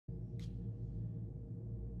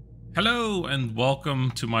Hello and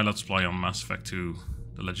welcome to my Let's Play on Mass Effect 2,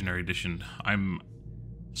 the Legendary Edition. I'm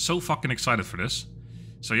so fucking excited for this.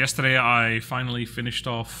 So yesterday I finally finished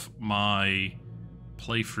off my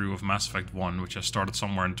playthrough of Mass Effect 1, which I started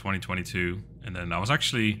somewhere in 2022. And then I was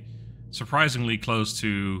actually surprisingly close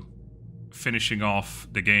to finishing off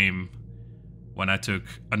the game when I took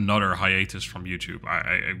another hiatus from YouTube.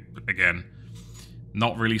 Again,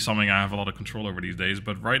 not really something I have a lot of control over these days,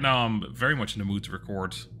 but right now I'm very much in the mood to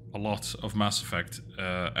record a lot of Mass Effect,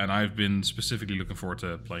 and I've been specifically looking forward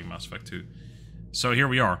to playing Mass Effect 2. So here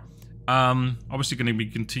we are. Obviously going to be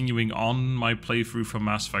continuing on my playthrough from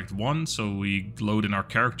Mass Effect 1, so we load in our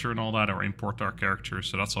character and all that, or import our character,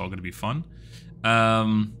 so that's all going to be fun.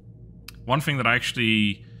 One thing that I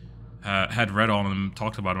actually had read on and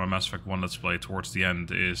talked about in my Mass Effect 1 Let's Play towards the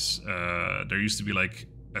end is there used to be like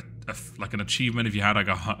an achievement. If you had like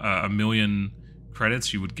a million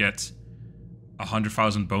credits, you would get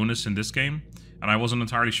 100,000 bonus in this game, and I wasn't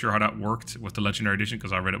entirely sure how that worked with the Legendary Edition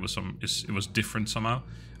because I read it was different somehow.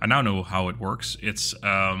 I now know how it works. It's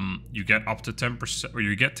you get up to 10%, or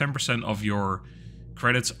you get 10% of your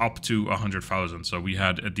credits up to 100,000. So we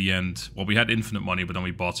had at the end, well, we had infinite money, but then we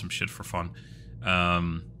bought some shit for fun.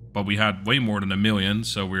 But we had way more than a million,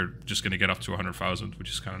 so we're just gonna get up to 100,000, which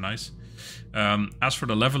is kind of nice. As for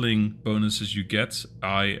the leveling bonuses you get, so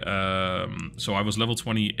I was level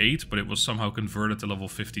 28, but it was somehow converted to level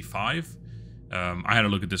 55. I had a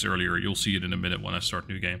look at this earlier. You'll see it in a minute when I start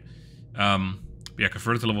new game. But yeah,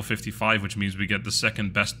 converted to level 55, which means we get the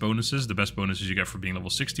second best bonuses. The best bonuses you get for being level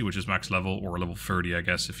 60, which is max level, or level 30, I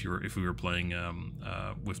guess, if we were playing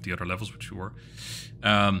with the other levels, which we were.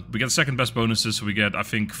 We get the second best bonuses, so we get, I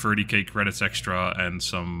think, 30k credits extra, and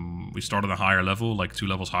we start on a higher level, like 2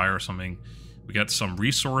 levels higher or something. We get some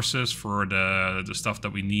resources for the stuff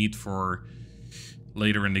that we need for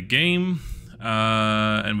later in the game, and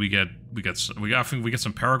I think we get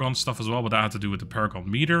some Paragon stuff as well, but that had to do with the Paragon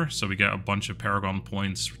meter. So we get a bunch of Paragon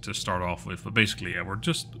points to start off with. But basically, yeah,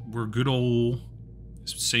 we're good old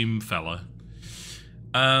same fella.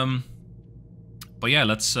 But yeah,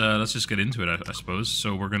 let's just get into it, I suppose.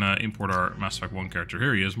 So we're gonna import our Mass Effect 1 character.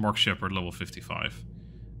 Here he is, Mark Shepard, level 55.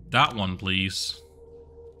 That one, please.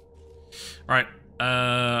 All right.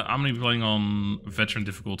 I'm going to be playing on veteran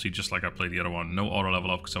difficulty just like I played the other one. No auto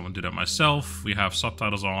level up because I want to do that myself. We have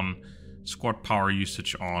subtitles on, squad power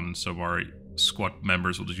usage on, so our squad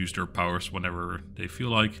members will just use their powers whenever they feel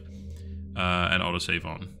like. And autosave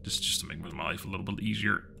on, just to make my life a little bit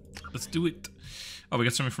easier. Let's do it. Oh, we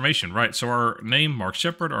got some information. Right, so our name, Mark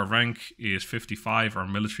Shepard, our rank is 55, our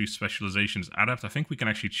military specialization is adept. I think we can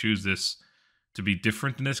actually choose this to be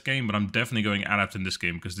different in this game, but I'm definitely going adept in this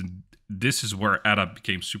game because this is where adept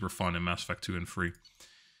became super fun in Mass Effect 2 and 3.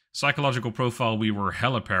 Psychological profile, we were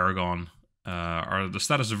hella Paragon. The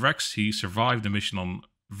status of Rex, he survived the mission on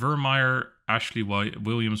Vermeer. Ashley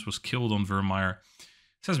Williams was killed on Vermeer.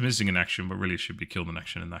 It says missing in action, but really it should be killed in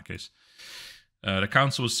action in that case. The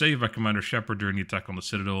Council was saved by Commander Shepard during the attack on the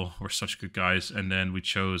Citadel. We're such good guys. And then we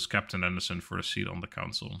chose Captain Anderson for a seat on the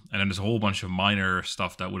Council. And then there's a whole bunch of minor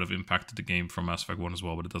stuff that would have impacted the game from Mass Effect 1 as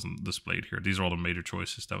well, but it doesn't display it here. These are all the major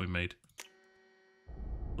choices that we made.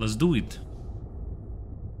 Let's do it.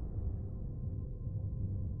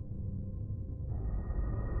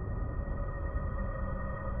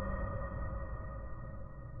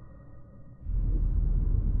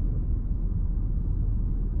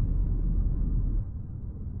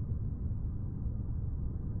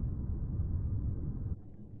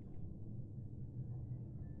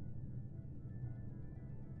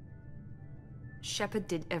 Shepard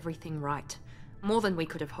did everything right. More than we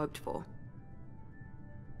could have hoped for.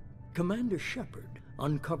 Commander Shepard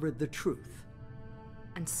uncovered the truth.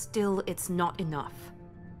 And still, it's not enough.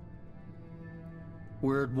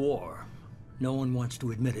 We're at war. No one wants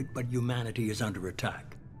to admit it, but humanity is under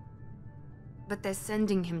attack. But they're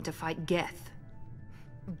sending him to fight Geth.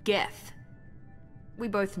 Geth. We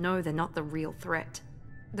both know they're not the real threat.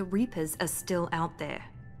 The Reapers are still out there.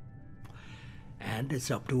 And it's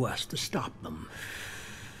up to us to stop them.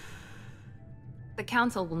 The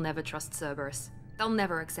Council will never trust Cerberus. They'll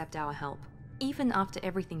never accept our help, even after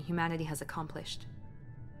everything humanity has accomplished.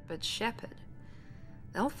 But Shepard,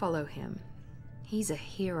 they'll follow him. He's a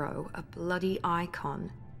hero, a bloody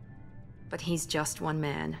icon. But he's just one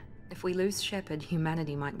man. If we lose Shepard,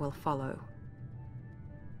 humanity might well follow.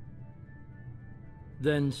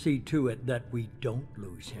 Then see to it that we don't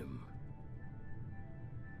lose him.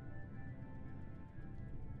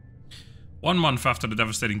 1 month after the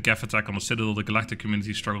devastating Geth attack on the Citadel, the galactic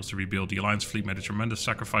community struggles to rebuild. The Alliance fleet made a tremendous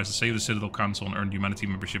sacrifice to save the Citadel Council and earned humanity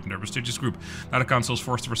membership in their prestigious group. Now the Council is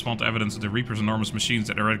forced to respond to evidence of the Reaper's enormous machines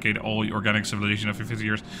that eradicate all organic civilization after 50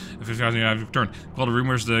 years. 50,000 years have returned. Well, the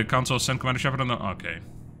rumors the Council has sent Commander Shepard on the... Okay.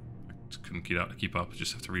 I just couldn't keep up. You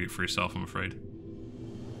just have to read it for yourself, I'm afraid.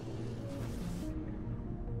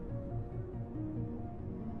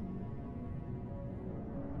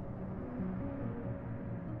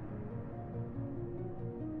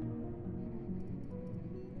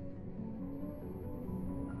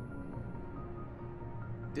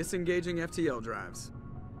 Disengaging FTL drives.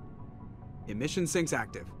 Emission sinks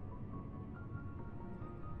active.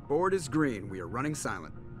 Board is green. We are running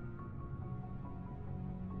silent.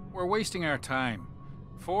 We're wasting our time.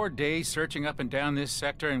 4 days searching up and down this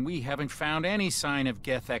sector, and we haven't found any sign of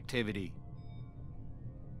Geth activity.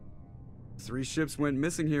 3 ships went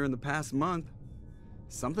missing here in the past month.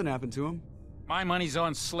 Something happened to them. My money's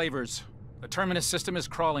on slavers. The Terminus system is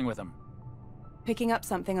crawling with them. Picking up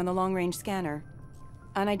something on the long-range scanner.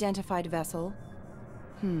 Unidentified vessel.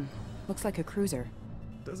 Looks like a cruiser.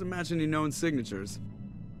 Doesn't match any known signatures.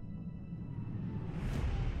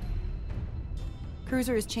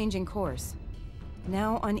 Cruiser is changing course.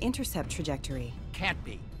 Now on intercept trajectory. Can't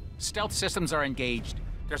be. Stealth systems are engaged.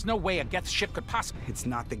 There's no way a Geth ship could possibly... It's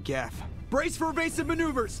not the Geth. Brace for evasive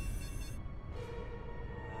maneuvers!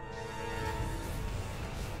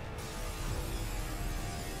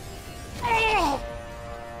 Oh!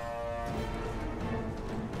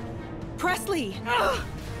 Presley!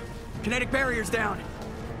 Kinetic barriers down.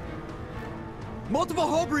 Multiple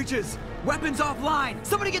hull breaches. Weapons offline.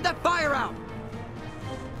 Somebody get that fire out.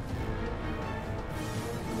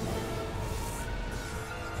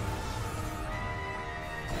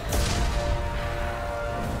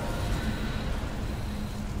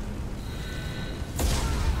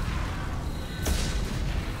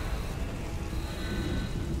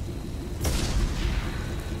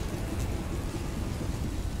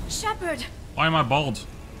 Shepard! Why am I bald?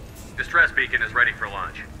 Distress beacon is ready for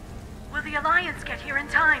launch. Will the Alliance get here in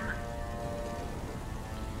time?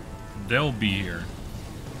 They'll be here.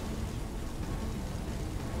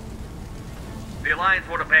 The Alliance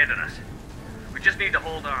won't abandon us. We just need to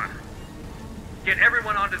hold on. Get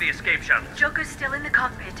everyone onto the escape shuttle. Joker's still in the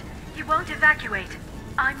cockpit. He won't evacuate.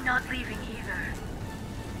 I'm not leaving either.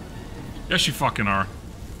 Yes, you fucking are.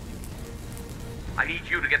 I need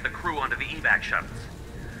you to get the crew onto the evac shuttles.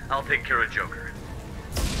 I'll take care of Joker.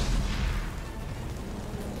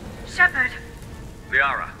 Shepard!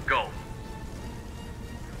 Liara, go.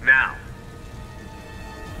 Now.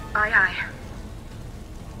 Aye, aye.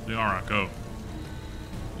 Liara, go.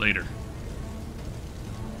 Later.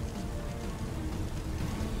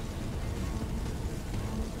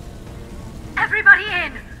 Everybody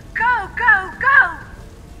in! Go, go, go!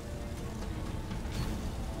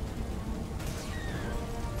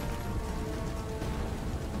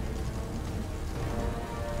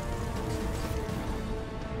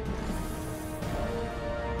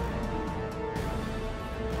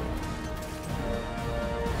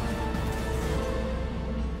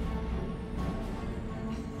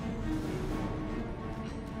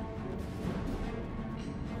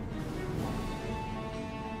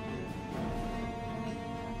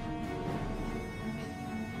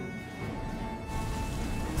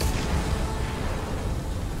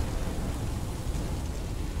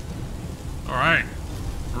 Alright.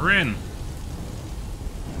 We're in.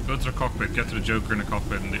 Go to the cockpit, get to the Joker in the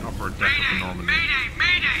cockpit in the upper deck of the Normandy. Mayday!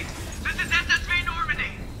 Mayday! This is SSV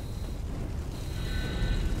Normandy!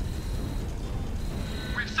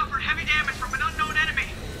 We've suffered heavy damage from an unknown enemy.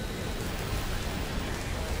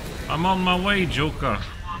 I'm on my way, Joker. Come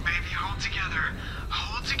on, baby, hold together.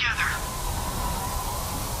 Hold together.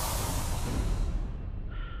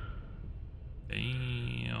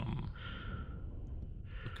 Damn.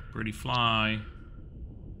 Looking pretty fly.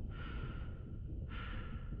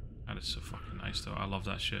 That is so fucking nice, though. I love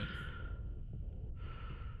that shit.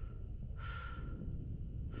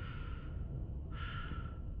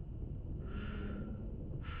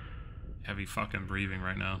 Heavy fucking breathing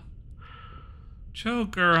right now.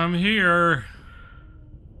 Joker, I'm here.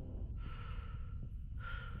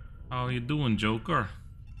 How you doing, Joker?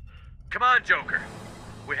 Come on, Joker.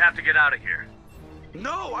 We have to get out of here.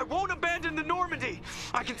 No, I won't abandon the Normandy.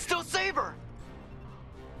 I can still save her.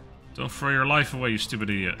 Don't throw your life away, you stupid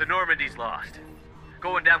idiot. The Normandy's lost.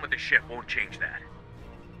 Going down with the ship won't change that.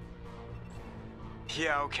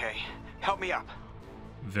 Yeah, okay. Help me up.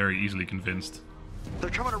 Very easily convinced. They're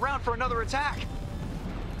coming around for another attack.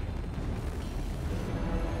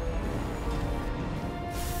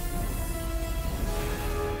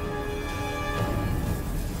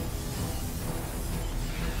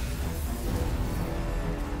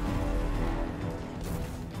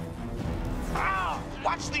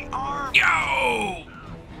 the arm! Yo!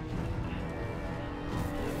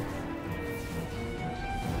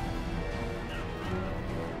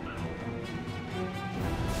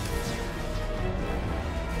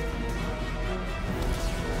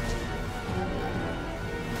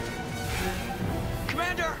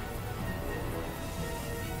 Commander!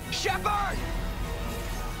 Shepard!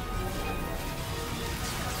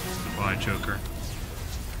 Goodbye, Joker.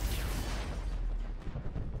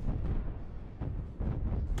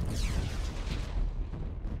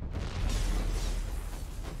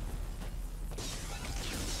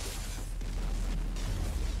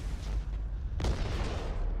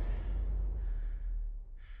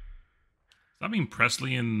 Does that mean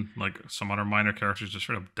Presley and like some other minor characters just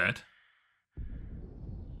straight up dead?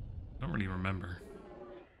 I don't really remember.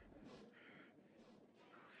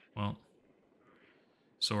 Well,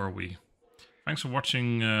 so are we. Thanks for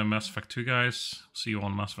watching Mass Effect 2, guys. See you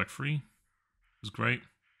on Mass Effect 3. It was great.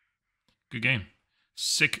 Good game.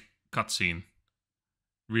 Sick cutscene.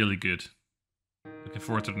 Really good. Looking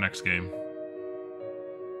forward to the next game.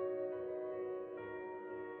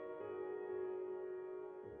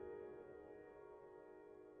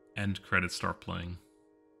 End credits start playing.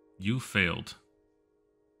 You failed.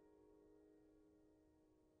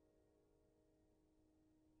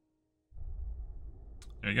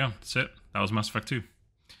 There you go. That's it. That was Mass Effect 2.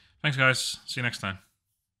 Thanks, guys. See you next time.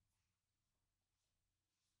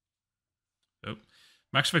 Oh.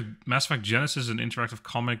 Mass Effect Genesis is an interactive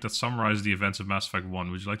comic that summarizes the events of Mass Effect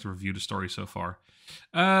 1. Would you like to review the story so far?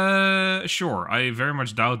 Sure. I very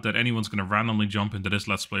much doubt that anyone's going to randomly jump into this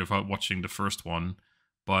Let's Play without watching the first one.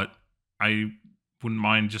 But I wouldn't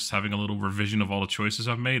mind just having a little revision of all the choices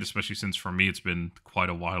I've made, especially since for me it's been quite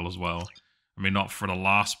a while as well. I mean, not for the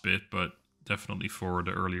last bit, but definitely for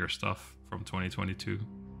the earlier stuff from 2022.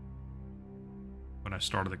 When I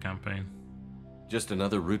started the campaign. Just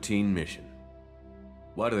another routine mission.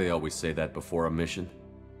 Why do they always say that before a mission?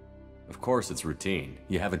 Of course it's routine.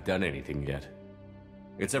 You haven't done anything yet.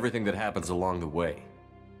 It's everything that happens along the way.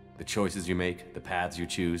 The choices you make, the paths you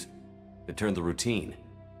choose, that turn the routine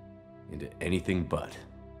into anything but.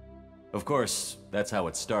 Of course, that's how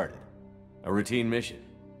it started. A routine mission,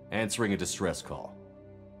 answering a distress call.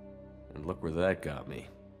 And look where that got me.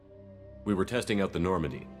 We were testing out the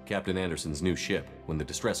Normandy, Captain Anderson's new ship, when the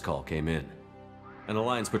distress call came in. An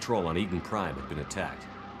Alliance patrol on Eden Prime had been attacked.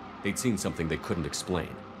 They'd seen something they couldn't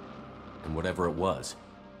explain. And whatever it was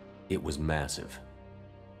massive.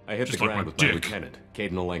 I hit the ground with my lieutenant,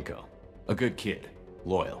 Caden Olenko. A good kid,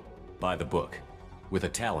 loyal, by the book, with a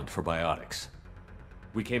talent for biotics.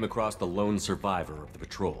 We came across the lone survivor of the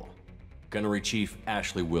patrol, Gunnery Chief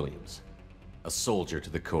Ashley Williams. A soldier to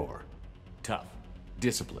the core. Tough,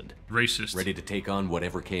 disciplined, racist, ready to take on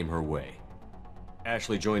whatever came her way.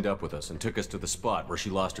 Ashley joined up with us and took us to the spot where she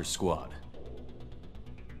lost her squad.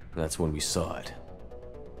 That's when we saw it.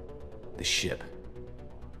 The ship.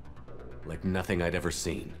 Like nothing I'd ever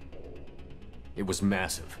seen. It was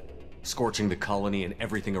massive, scorching the colony and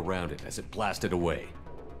everything around it as it blasted away.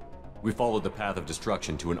 We followed the path of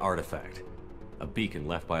destruction to an artifact, a beacon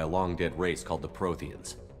left by a long-dead race called the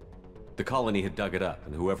Protheans. The colony had dug it up,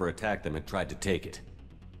 and whoever attacked them had tried to take it.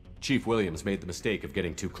 Chief Williams made the mistake of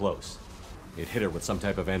getting too close. It hit her with some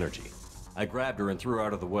type of energy. I grabbed her and threw her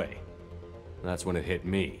out of the way. That's when it hit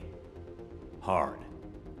me. Hard.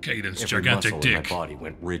 Caden's Every gigantic muscle dick. in my body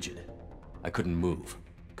went rigid. I couldn't move.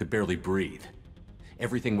 Could barely breathe.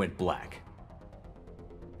 Everything went black.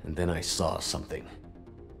 And then I saw something.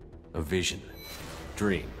 A vision.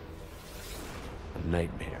 Dream. A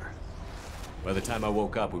nightmare. By the time I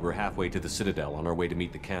woke up, we were halfway to the Citadel on our way to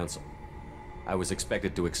meet the Council. I was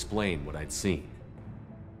expected to explain what I'd seen.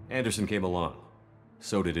 Anderson came along.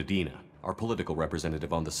 So did Adina, our political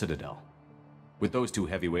representative on the Citadel. With those two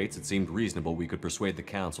heavyweights, it seemed reasonable we could persuade the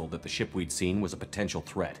Council that the ship we'd seen was a potential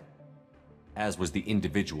threat. As was the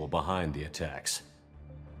individual behind the attacks.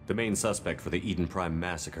 The main suspect for the Eden Prime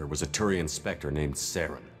massacre was a Turian Spectre named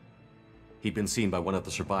Saren. He'd been seen by one of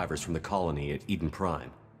the survivors from the colony at Eden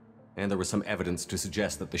Prime, and there was some evidence to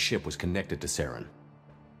suggest that the ship was connected to Saren.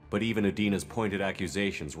 But even Adina's pointed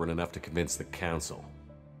accusations weren't enough to convince the Council.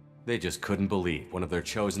 They just couldn't believe one of their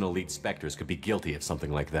chosen elite Spectres could be guilty of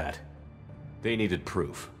something like that. They needed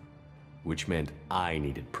proof, which meant I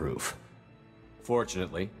needed proof.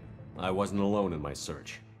 Fortunately, I wasn't alone in my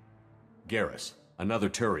search. Garrus, another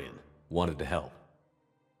Turian, wanted to help.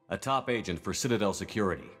 A top agent for Citadel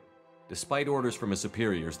Security. Despite orders from his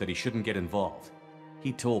superiors that he shouldn't get involved,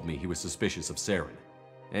 he told me he was suspicious of Saren,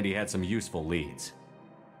 and he had some useful leads.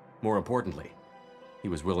 More importantly, he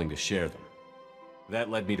was willing to share them. That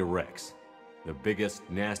led me to Rex, The biggest,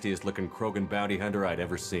 nastiest looking Krogan bounty hunter I'd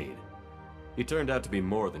ever seen. He turned out to be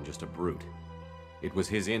more than just a brute. It was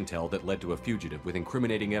his intel that led to a fugitive with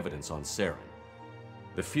incriminating evidence on Saren.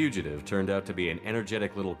 The fugitive turned out to be an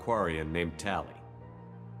energetic little Quarian named Tali.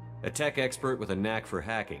 A tech expert with a knack for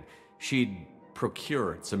hacking, she'd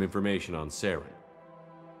procured some information on Saren.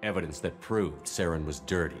 Evidence that proved Saren was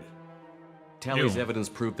dirty. Tali's evidence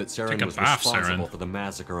proved that Saren was responsible for the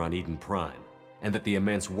massacre on Eden Prime, and that the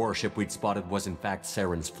immense warship we'd spotted was in fact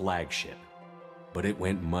Saren's flagship. But it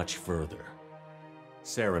went much further.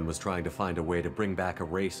 Saren was trying to find a way to bring back a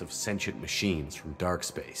race of sentient machines from dark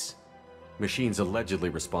space. Machines allegedly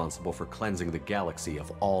responsible for cleansing the galaxy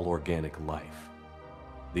of all organic life.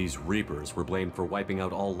 These Reapers were blamed for wiping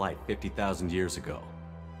out all life 50,000 years ago,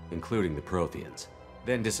 including the Protheans,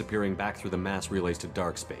 then disappearing back through the mass relays to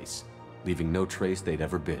dark space, leaving no trace they'd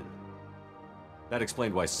ever been. That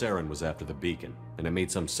explained why Saren was after the beacon, and it made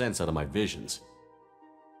some sense out of my visions.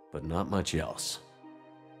 But not much else.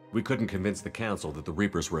 We couldn't convince the Council that the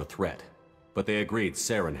Reapers were a threat, but they agreed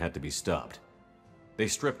Saren had to be stopped. They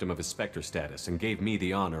stripped him of his Spectre status and gave me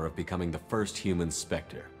the honor of becoming the first human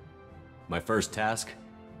Spectre. My first task?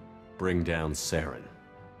 Bring down Saren.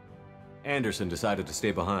 Anderson decided to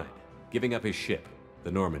stay behind, giving up his ship,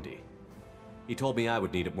 the Normandy. He told me I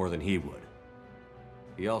would need it more than he would.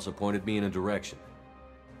 He also pointed me in a direction.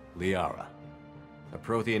 Liara, a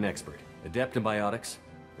Prothean expert, adept in biotics,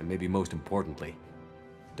 and maybe most importantly,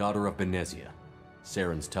 daughter of Benezia,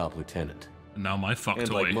 Saren's top lieutenant. Now my fuck and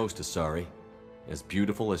toy. Like most Asari, as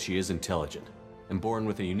beautiful as she is intelligent, and born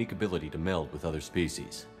with a unique ability to meld with other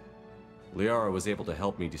species. Liara was able to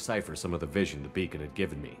help me decipher some of the vision the beacon had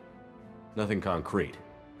given me. Nothing concrete,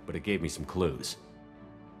 but it gave me some clues.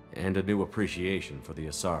 And a new appreciation for the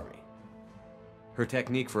Asari. Her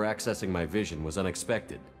technique for accessing my vision was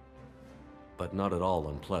unexpected, but not at all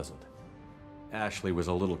unpleasant. Ashley was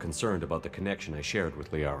a little concerned about the connection I shared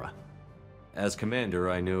with Liara. As commander,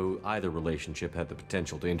 I knew either relationship had the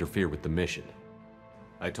potential to interfere with the mission.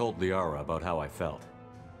 I told Liara about how I felt.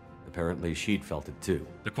 Apparently, she'd felt it too.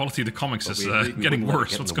 The quality of the comics is getting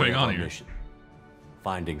worse. What's going on here? Mission.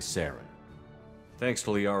 Finding Saren. Thanks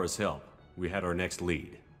to Liara's help, we had our next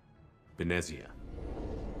lead. Benezia.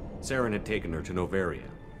 Saren had taken her to Novaria,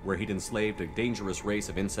 where he'd enslaved a dangerous race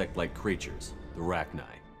of insect-like creatures, the Rachni.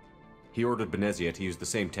 He ordered Benezia to use the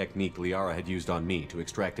same technique Liara had used on me to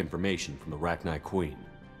extract information from the Rachni Queen.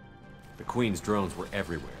 The Queen's drones were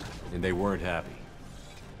everywhere, and they weren't happy.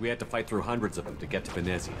 We had to fight through hundreds of them to get to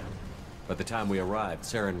Benezia. By the time we arrived,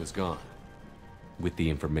 Saren was gone. With the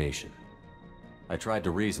information. I tried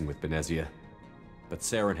to reason with Benezia, but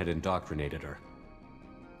Saren had indoctrinated her.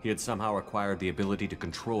 He had somehow acquired the ability to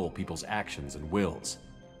control people's actions and wills.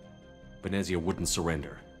 Benezia wouldn't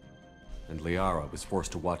surrender, and Liara was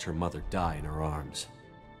forced to watch her mother die in her arms.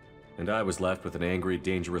 And I was left with an angry,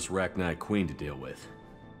 dangerous Rachni Queen to deal with.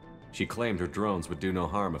 She claimed her drones would do no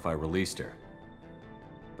harm if I released her.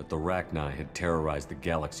 But the Rachni had terrorized the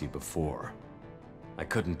galaxy before. I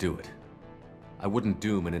couldn't do it. I wouldn't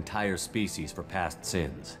doom an entire species for past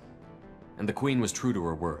sins. And the Queen was true to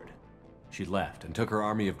her word. She left and took her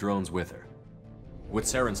army of drones with her. With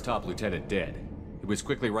Saren's top lieutenant dead, he was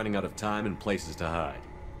quickly running out of time and places to hide.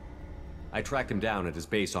 I tracked him down at his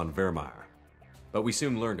base on Vermeer, but we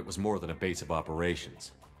soon learned it was more than a base of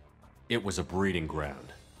operations. It was a breeding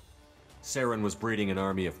ground. Saren was breeding an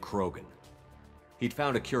army of Krogan. He'd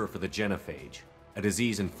found a cure for the genophage, a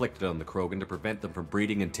disease inflicted on the Krogan to prevent them from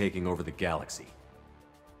breeding and taking over the galaxy.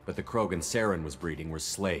 But the Krogan Saren was breeding were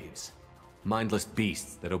slaves, mindless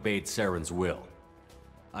beasts that obeyed Saren's will.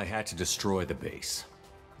 I had to destroy the base,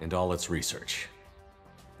 and all its research.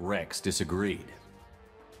 Rex disagreed.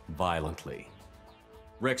 Violently.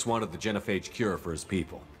 Rex wanted the genophage cure for his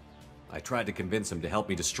people. I tried to convince him to help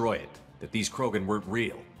me destroy it, that these Krogan weren't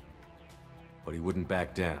real. But he wouldn't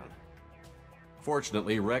back down.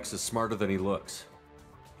 Fortunately, Rex is smarter than he looks.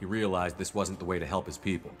 He realized this wasn't the way to help his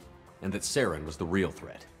people, and that Saren was the real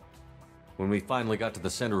threat. When we finally got to the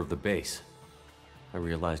center of the base, I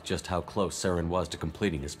realized just how close Saren was to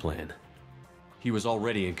completing his plan. He was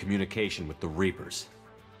already in communication with the Reapers.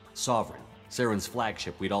 Sovereign, Saren's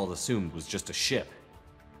flagship we'd all assumed was just a ship,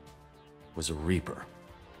 was a Reaper.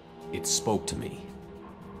 It spoke to me,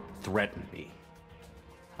 threatened me.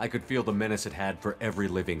 I could feel the menace it had for every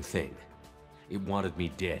living thing. It wanted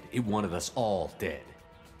me dead. It wanted us all dead.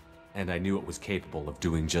 And I knew it was capable of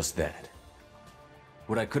doing just that.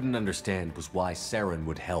 What I couldn't understand was why Saren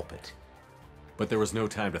would help it. But there was no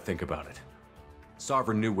time to think about it.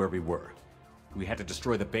 Sovereign knew where we were. We had to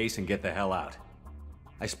destroy the base and get the hell out.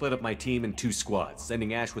 I split up my team in 2 squads,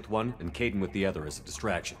 sending Ash with one and Caden with the other as a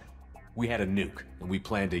distraction. We had a nuke, and we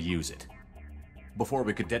planned to use it. Before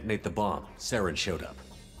we could detonate the bomb, Saren showed up.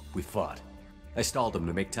 We fought. I stalled him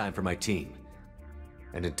to make time for my team.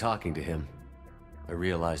 And in talking to him, I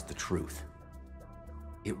realized the truth.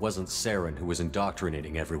 It wasn't Saren who was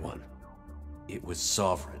indoctrinating everyone. It was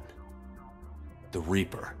Sovereign. The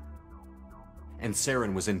Reaper. And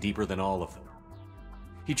Saren was in deeper than all of them.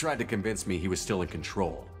 He tried to convince me he was still in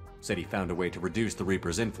control. Said he found a way to reduce the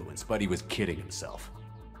Reaper's influence, but he was kidding himself.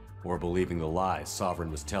 Or believing the lies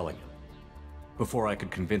Sovereign was telling him. Before I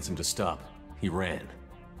could convince him to stop, he ran,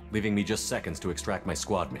 leaving me just seconds to extract my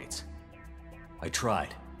squad mates. I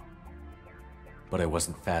tried, but I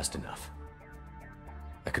wasn't fast enough.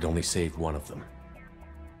 I could only save one of them.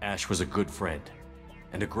 Ash was a good friend,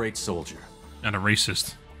 and a great soldier. And a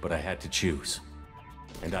racist. But I had to choose.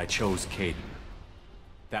 And I chose Caden.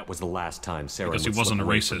 That was the last time Saren would Because he wasn't a slip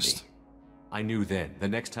away from racist. me. I knew then, the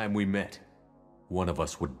next time we met, one of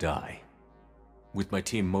us would die. With my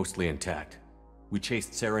team mostly intact, we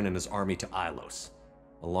chased Saren and his army to Ilos,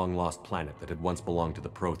 a long-lost planet that had once belonged to the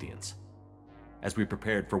Protheans. As we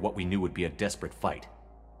prepared for what we knew would be a desperate fight,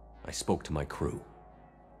 I spoke to my crew.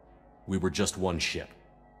 We were just one ship,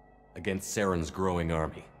 against Saren's growing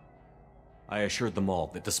army. I assured them all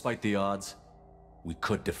that despite the odds, we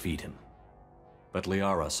could defeat him. But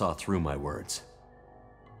Liara saw through my words.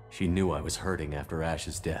 She knew I was hurting after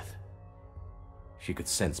Ash's death. She could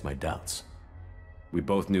sense my doubts. We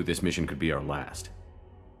both knew this mission could be our last.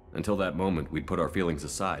 Until that moment, we'd put our feelings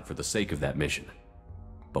aside for the sake of that mission.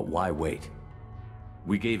 But why wait?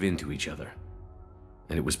 We gave in to each other,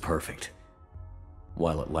 and it was perfect.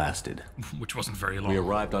 While it lasted. Which wasn't very long. We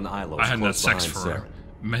arrived on Ilos. I hadn't had close sex behind for Saren.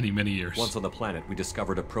 many, many years. Once on the planet, we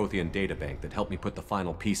discovered a Prothean databank that helped me put the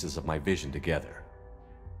final pieces of my vision together.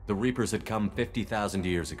 The Reapers had come 50,000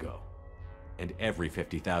 years ago, and every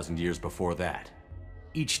 50,000 years before that,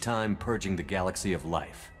 each time purging the galaxy of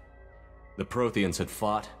life. The Protheans had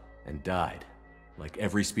fought and died, like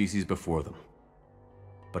every species before them.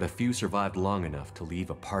 But a few survived long enough to leave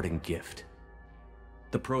a parting gift.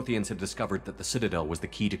 The Protheans had discovered that the Citadel was the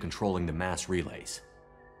key to controlling the mass relays.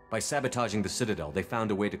 By sabotaging the Citadel, they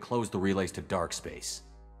found a way to close the relays to dark space,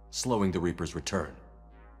 slowing the Reapers' return,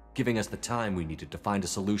 giving us the time we needed to find a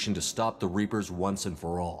solution to stop the Reapers once and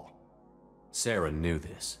for all. Saren knew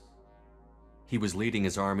this. He was leading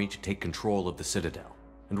his army to take control of the Citadel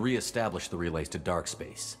and re-establish the relays to dark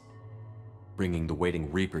space, bringing the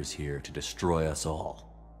waiting Reapers here to destroy us all.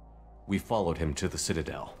 We followed him to the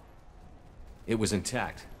Citadel. It was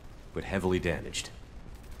intact, but heavily damaged.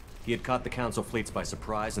 He had caught the Council fleets by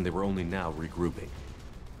surprise, and they were only now regrouping.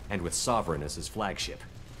 And with Sovereign as his flagship,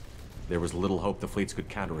 there was little hope the fleets could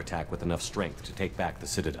counterattack with enough strength to take back the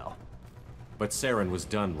Citadel. But Saren was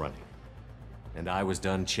done running, and I was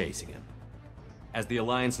done chasing him. As the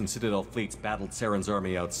Alliance and Citadel fleets battled Saren's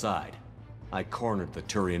army outside, I cornered the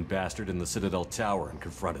Turian bastard in the Citadel tower and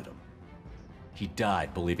confronted him. He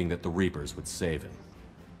died believing that the Reapers would save him.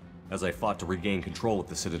 As I fought to regain control of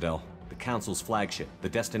the Citadel, the Council's flagship, the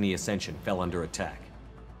Destiny Ascension, fell under attack.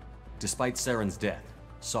 Despite Saren's death,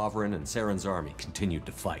 Sovereign and Saren's army continued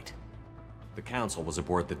to fight. The Council was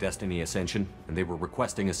aboard the Destiny Ascension, and they were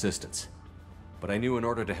requesting assistance. But I knew in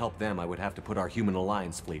order to help them, I would have to put our Human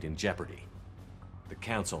Alliance fleet in jeopardy. The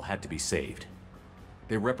Council had to be saved.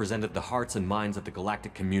 They represented the hearts and minds of the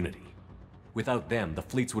galactic community. Without them, the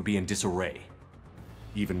fleets would be in disarray.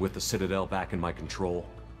 Even with the Citadel back in my control,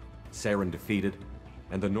 Saren defeated,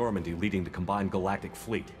 and the Normandy leading the combined galactic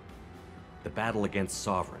fleet, the battle against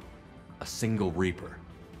Sovereign, a single Reaper,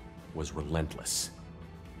 was relentless.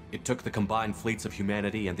 It took the combined fleets of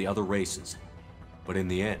humanity and the other races, but in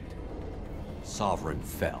the end, Sovereign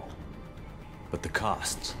fell. But the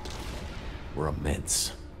costs were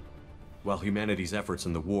immense. While humanity's efforts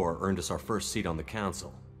in the war earned us our first seat on the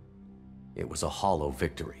Council, it was a hollow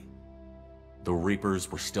victory. The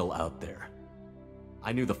Reapers were still out there.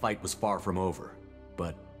 I knew the fight was far from over,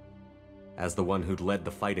 but as the one who'd led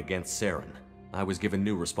the fight against Saren, I was given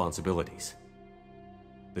new responsibilities.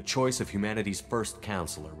 The choice of humanity's first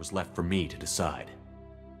counselor was left for me to decide.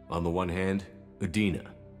 On the one hand, Udina,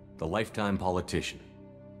 the lifetime politician.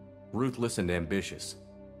 Ruthless and ambitious,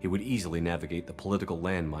 he would easily navigate the political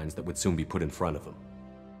landmines that would soon be put in front of him.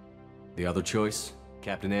 The other choice,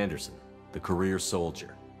 Captain Anderson, the career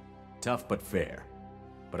soldier. Tough but fair,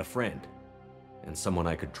 but a friend, and someone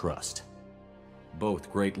I could trust.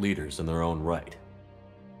 Both great leaders in their own right.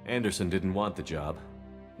 Anderson didn't want the job,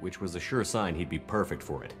 which was a sure sign he'd be perfect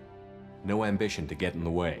for it. No ambition to get in the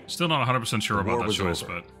way. Still not 100% sure about that choice,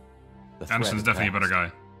 but Anderson's definitely a better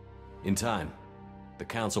guy. In time, the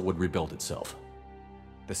Council would rebuild itself.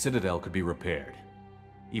 The Citadel could be repaired.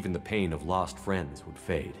 Even the pain of lost friends would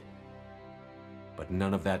fade. But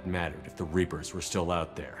none of that mattered if the Reapers were still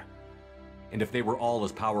out there. And if they were all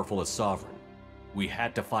as powerful as Sovereign, we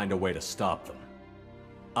had to find a way to stop them.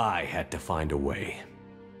 I had to find a way.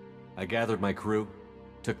 I gathered my crew,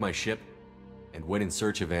 took my ship, and went in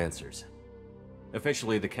search of answers.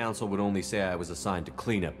 Officially, the Council would only say I was assigned to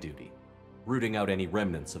cleanup duty, rooting out any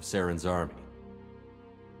remnants of Saren's army.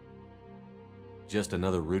 Just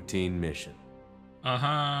another routine mission.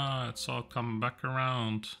 Aha, it's all coming back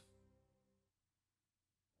around.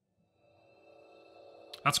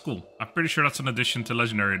 That's cool. I'm pretty sure that's an addition to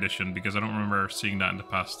Legendary Edition because I don't remember seeing that in the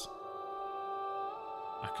past.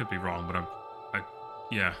 I could be wrong, but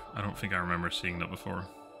yeah, I don't think I remember seeing that before.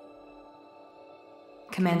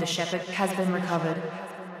 Commander Shepard has been recovered.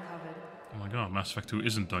 Oh my god, Mass Effect 2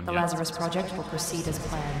 isn't done The yet. Lazarus Project will proceed as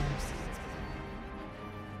planned.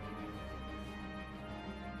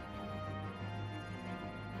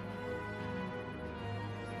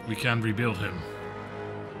 We can rebuild him.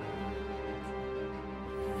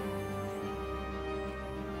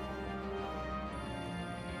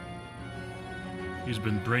 He's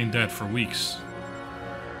been brain dead for weeks.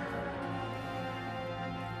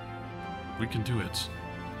 We can do it.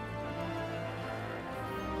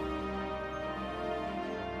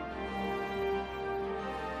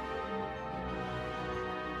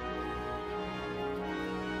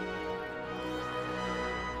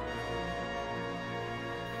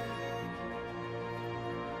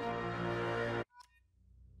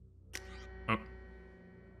 Oh.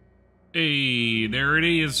 Hey, there it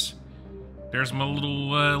is. There's my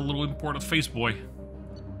little imported face boy.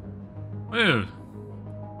 Ew.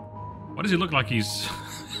 Why does he look like he's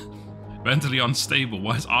mentally unstable?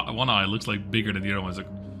 Why his one eye looks like bigger than the other one?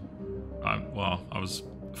 Like, well, I was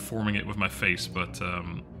forming it with my face, but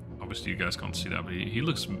obviously you guys can't see that. But he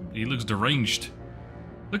looks deranged.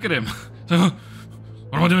 Look at him. What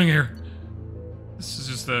am I doing here? This is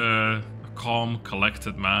just a calm,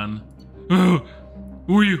 collected man. Who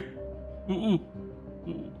are you?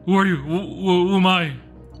 Who are you? Who am I?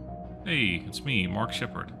 Hey, it's me, Mark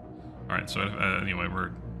Shepard. Alright, so anyway,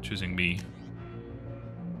 we're choosing me.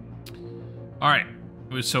 Alright,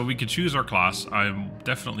 so we could choose our class. I'm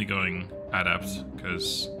definitely going Adept,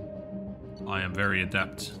 because I am very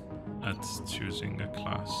adept at choosing a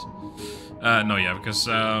class. No, yeah, because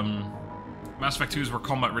Mass Effect 2 is where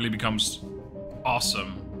combat really becomes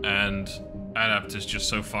awesome, and Adept is just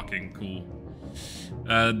so fucking cool.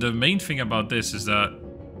 The main thing about this is that,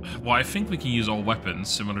 well, I think we can use all weapons,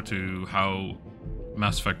 similar to how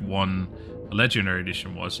Mass Effect 1 Legendary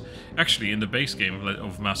Edition was. Actually, in the base game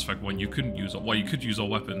of Mass Effect 1, you couldn't use, well, you could use all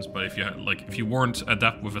weapons, but if you had, like, if you weren't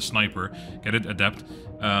adept with a sniper, get it, adept,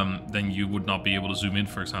 then you would not be able to zoom in,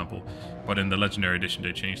 for example. But in the Legendary Edition,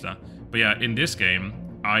 they changed that. But yeah, in this game,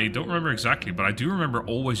 I don't remember exactly, but I do remember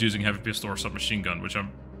always using heavy pistol or submachine gun, which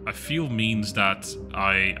I feel means that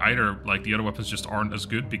I either, like, the other weapons just aren't as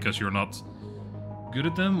good because you're not good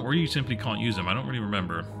at them, or you simply can't use them. I don't really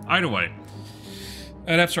remember. Either way,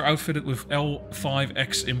 Adepts are outfitted with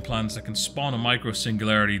L5X implants that can spawn a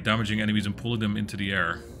micro-singularity, damaging enemies and pulling them into the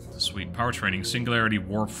air. Sweet. Power training, singularity,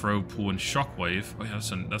 warp, throw, pull, and shockwave. Oh yeah,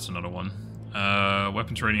 that's another one.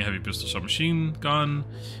 Weapon training, heavy pistol, submachine gun.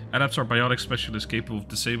 Adepts are biotic specialists capable of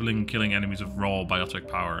disabling and killing enemies with raw biotic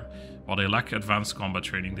power. While they lack advanced combat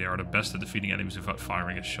training, they are the best at defeating enemies without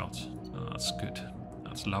firing a shot. Oh, that's good.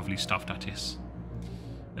 That's lovely stuff, that is.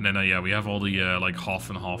 And then, yeah, we have all the, like, half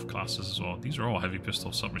and half classes as well. These are all heavy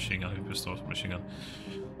pistol, submachine gun, heavy pistol, submachine gun.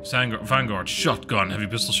 Vanguard, shotgun, heavy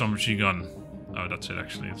pistol, submachine gun. Oh, that's it,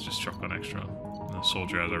 actually. It's just shotgun extra. And the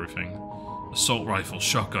soldier has everything. Assault rifle,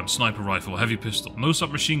 shotgun, sniper rifle, heavy pistol. No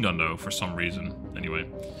submachine gun, though, for some reason. Anyway,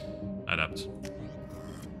 adept.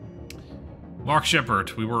 Mark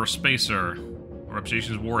Shepard, we were a spacer. Our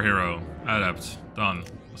reputation is war hero. Adept. Done.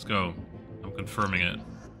 Let's go. I'm confirming it.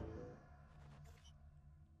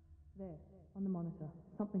 There, on the monitor.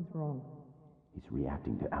 Something's wrong. He's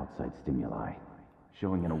reacting to outside stimuli,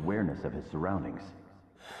 showing an awareness of his surroundings.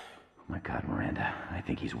 Oh my god, Miranda. I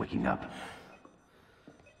think he's waking up.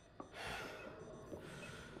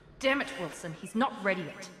 Damn it, Wilson. He's not ready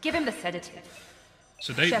yet. Give him the sedative.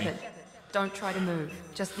 Sedate Shepard, don't try to move.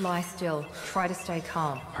 Just lie still. Try to stay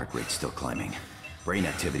calm. Heart rate's still climbing. Brain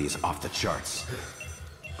activity is off the charts.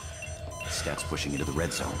 Stats pushing into the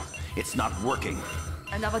red zone. It's not working.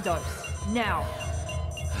 Another dose. Now.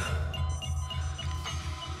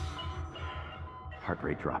 Heart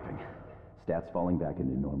rate dropping. Stats falling back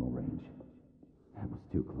into normal range. That was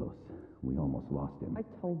too close. We almost lost him. I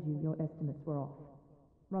told you your estimates were off.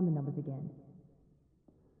 Run the numbers again.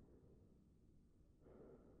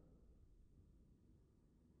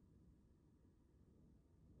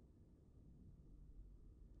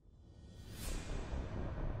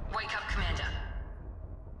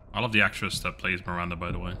 I love the actress that plays Miranda,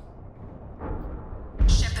 by the way.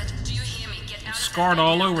 Shepard, do you hear me? Get out Scarred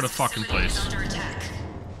all over the fucking place. under attack.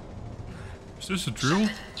 Is this a drill?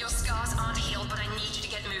 Shepard, your scars aren't healed, but I need you to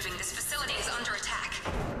get moving. This facility is under attack.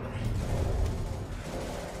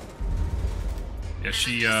 Yeah,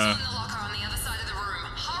 she In the locker on the other side of the room.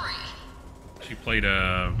 Hurry. she played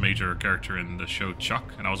a major character in the show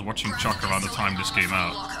Chuck, and I was watching Chuck around the time this came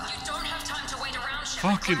out. You don't have time to wait around,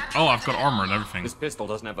 Shepard. Fucking oh, I've got armor and everything. This pistol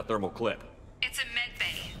doesn't have a thermal clip. It's a med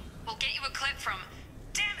bay. We'll get you a clip from.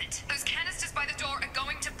 Damn it! Those canisters by the door are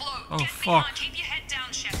going to blow. Oh, Get fuck. behind. Keep your head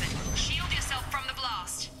down, Shepard. Shield yourself from the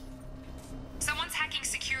blast. Someone's hacking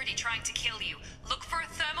security, trying to kill you. Look for a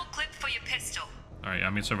thermal clip for your pistol. Alright, I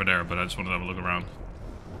mean it's over there, but I just wanted to have a look around.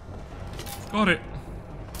 Got it.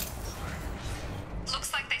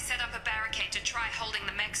 Looks like they set up a barricade to try holding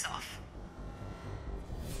the mechs off.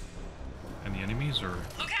 Any enemies or?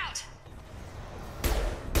 Look out!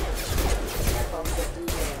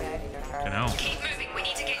 Okay, now. Keep moving. We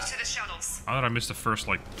need to get you to the shuttles. How did I miss the first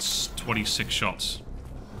like 26 shots?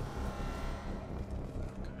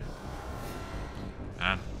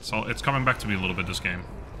 Man, so it's coming back to me a little bit this game.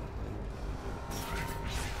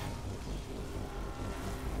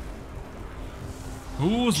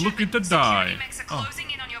 Who's looking to die? Oh. Closing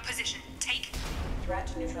in on your position. Take.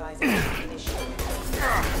 Threat neutralization initiated.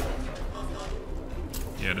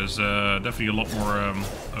 Yeah, there's definitely a lot more.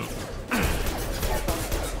 Oh.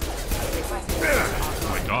 Oh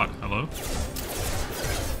my God! Hello.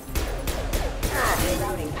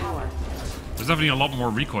 Rerouting power. There's definitely a lot more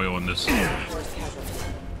recoil in this.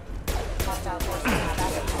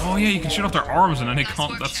 Oh yeah, you can shoot off their arms and then they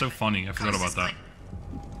can't. That's so funny. I forgot about that.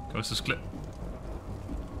 Ghost's clip.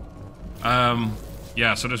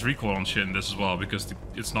 Yeah, so there's recoil on shit in this as well because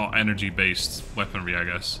it's not energy-based weaponry, I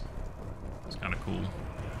guess. It's kind of cool.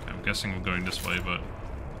 Okay, I'm guessing we're going this way, but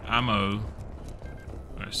ammo.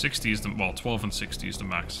 60 is the, well, 12 and 60 is the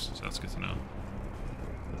max, so that's good to know.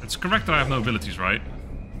 It's correct that I have no abilities, right?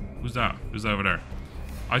 Who's that? Who's that over there?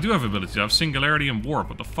 I do have abilities. I have Singularity and Warp.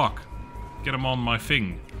 What the fuck? Get them on my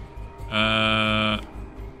thing. I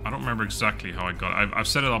don't remember exactly how I got it. I've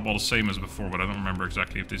set it up all the same as before, but I don't remember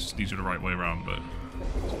exactly if these are the right way around, but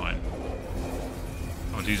it's fine.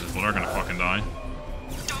 Oh, Jesus. Well, they're gonna fucking die.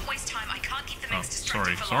 Don't waste time. I can't keep the mechs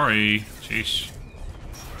Sorry. distracted for long. Sorry. Jeez.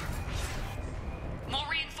 More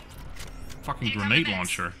Fucking grenade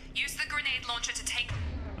launcher. Use the grenade launcher to take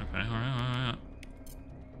Okay, alright.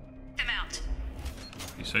 them out.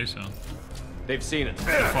 You say so. They've seen it.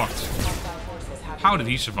 Fucked. How did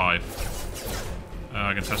he survive?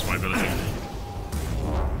 I can test my ability.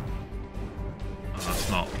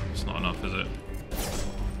 Oh, it's not enough, is it?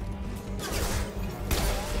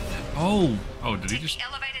 Oh! Oh, did he just... Take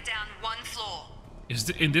the elevator down one floor.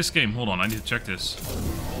 In this game, hold on, I need to check this.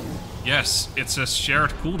 Yes, it says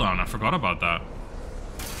shared cooldown. I forgot about that.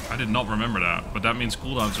 I did not remember that, but that means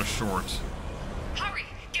cooldowns are short. Hurry!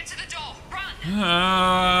 Get to the door! Run!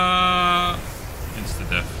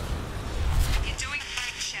 Insta-death. You're doing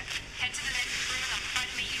fine, Shepard. Head to the next room and I'll try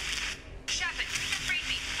to meet you. Shepard, read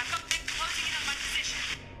me. I've got them closing in on my position.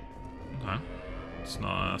 Okay. It's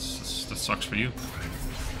not... that sucks for you.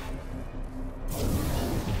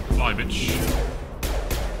 Fly, bitch.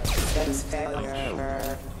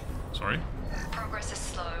 Oh. Sorry? Progress is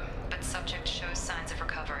slow, but subject shows signs of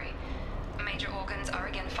recovery. Major organs are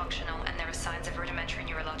again functional, and there are signs of rudimentary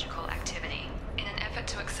neurological activity. In an effort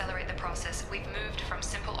to accelerate the process, we've moved from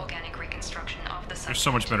simple organic reconstruction of the subject. You're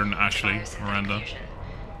so much better than Ashley, Miranda.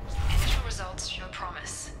 Initial results show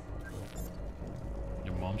promise.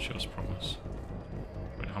 Your mom shows promise.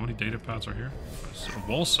 Wait, how many data pads are here? It's a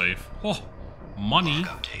wall safe. Oh, money.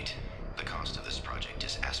 Update. The cost of this project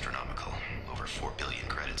is astronomical. Over 4 billion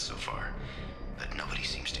credits so far. But nobody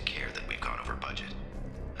seems to care that we've gone over budget.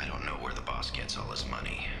 I don't know where the boss gets all his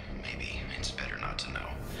money. Maybe it's better not to know.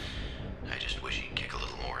 I just wish he'd kick a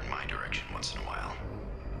little more in my direction once in a while.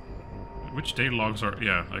 Which data logs are...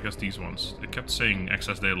 Yeah, I guess these ones. It kept saying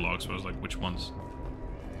excess data logs, so I was like, which ones?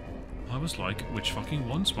 I was like, which fucking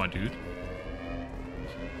ones, my dude?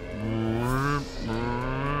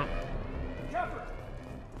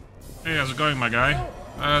 Hey, how's it going, my guy?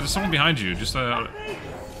 There's someone behind you. Just, Oh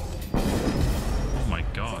my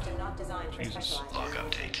god. Jesus. Log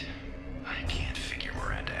update. I can't figure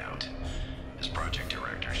Miranda out. As project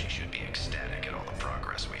director, she should be ecstatic at all the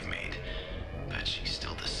progress we've made. But she's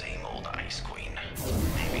still the same old ice queen.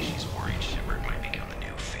 Maybe she's worried Shepard might become the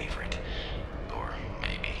new favorite. Or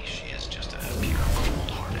maybe she is just a pure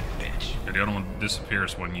cold-hearted bitch. Yeah, the other one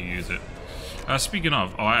disappears when you use it. Speaking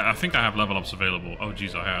of, oh, I think I have level ups available. Oh,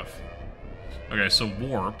 geez, I have. Okay, so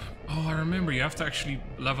warp. Oh, I remember, you have to actually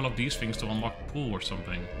level up these things to unlock pool or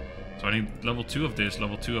something. So I need level 2 of this,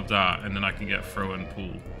 level 2 of that, and then I can get throw and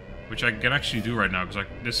pool. Which I can actually do right now, because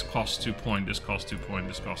this costs 2 point, this costs 2 point,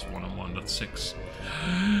 this costs 1 and 1, that's 6.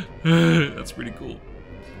 That's pretty cool.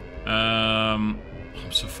 I'm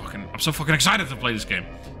so fucking excited to play this game.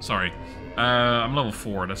 Sorry. I'm level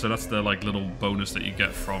 4, so that's the like little bonus that you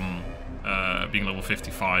get from being level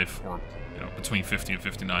 55, or between 50 and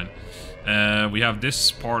 59. We have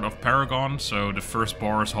this part of Paragon, so the first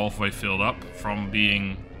bar is halfway filled up from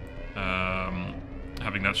being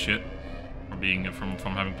having that shit, or being from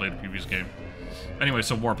having played the previous game. Anyway,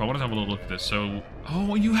 so warp. I want to have a little look at this. So,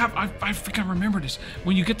 oh, you have. I think I remember this.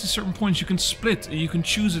 When you get to certain points, you can split. And you can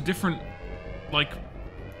choose a different, like.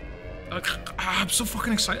 I'm so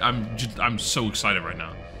fucking excited. I'm so excited right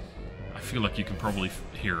now. I feel like you can probably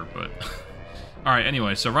hear, but. Alright,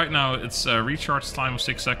 anyway, so right now it's recharge time of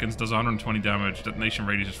 6 seconds, does 120 damage, detonation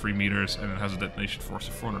radius is 3 meters, and it has a detonation force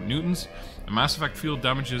of 400 newtons. The Mass Effect field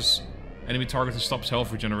damages enemy targets and stops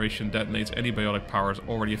health regeneration, detonates any biotic powers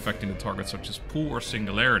already affecting the target, such as pool or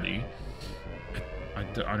singularity. I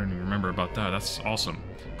don't even remember about that, that's awesome.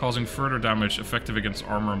 Causing further damage, effective against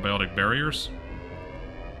armor and biotic barriers.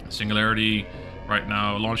 Singularity. Right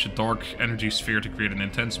now, launch a dark energy sphere to create an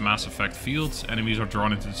intense Mass Effect field. Enemies are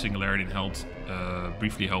drawn into the singularity and held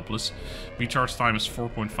briefly helpless. Recharge time is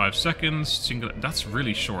 4.5 seconds. That's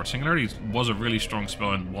really short. Singularity was a really strong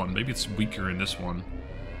spell in 1. Maybe it's weaker in this one.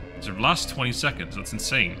 So it lasts 20 seconds. That's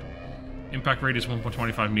insane. Impact radius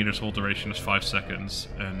 1.25 meters. Hold duration is 5 seconds.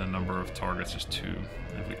 And the number of targets is 2.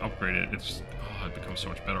 And if we upgrade it, it becomes so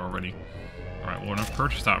much better already. Alright, well, we're going to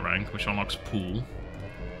purchase that rank, which unlocks pool.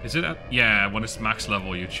 Is it at... Yeah, when it's max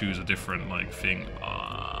level, you choose a different, like, thing.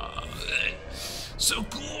 So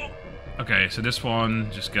cool! Okay, so this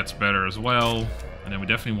one just gets better as well. And then we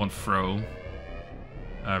definitely want throw.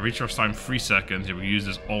 Recharge time 3 seconds. Yeah, we use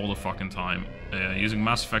this all the fucking time. Using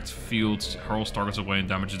Mass Effect fields, hurls targets away and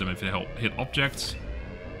damages them if they hit objects.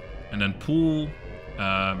 And then pool...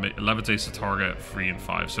 levitates the target 3 and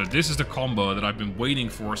 5. So this is the combo that I've been waiting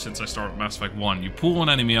for since I started Mass Effect 1. You pull an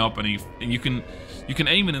enemy up and you can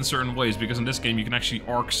aim it in certain ways, because in this game you can actually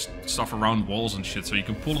arc stuff around walls and shit. So you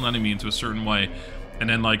can pull an enemy into a certain way and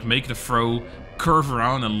then like make the throw, curve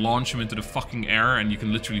around and launch him into the fucking air, and you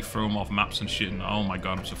can literally throw him off maps and shit. And oh my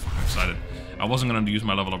god, I'm so fucking excited. I wasn't gonna use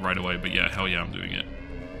my level up right away, but yeah, hell yeah, I'm doing it.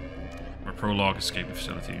 Our prologue, escape the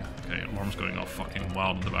facility. Okay, alarm's going off fucking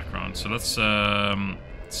wild in the background. So let's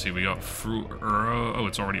see, we got through. Oh,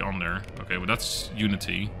 it's already on there. Okay, well that's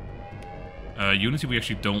Unity. Unity we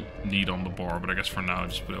actually don't need on the bar, but I guess for now I'll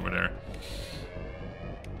just put it over there.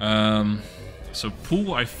 So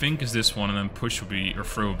pool I think is this one, and then push would be, or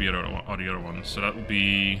throw would be the other one. So that would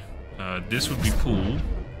be, this would be pool,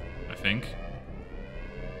 I think.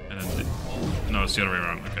 And then, no, it's the other way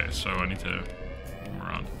around. Okay, so I need to move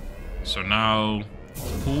around. So now,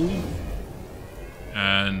 pool,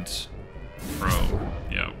 and throw.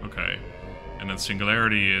 Yeah, okay. And then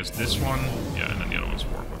singularity is this one. Yeah, and then the other one's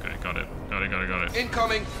warp. Okay, got it. Got it.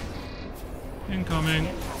 Incoming! Incoming.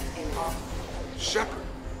 Shepard,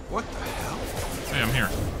 what the hell? Hey, I'm here.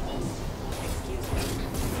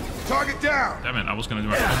 Target down! Damn it, I was gonna do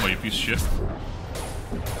my combo, you piece of shit.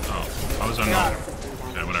 Oh, how was I not?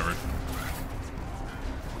 Okay, whatever.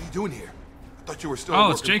 What are you doing here? I thought you were still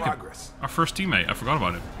oh, it's Jacob, our first teammate. I forgot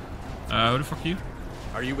about it. Who the fuck are you?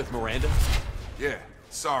 Are you with Miranda? Yeah,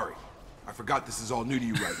 sorry. I forgot this is all new to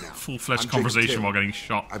you right now. Full-fledged conversation while getting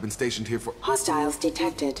shot. I've been stationed here for... Hostiles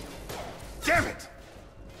detected. Damn it!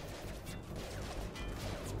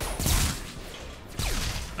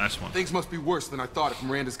 Nice one. Things must be worse than I thought if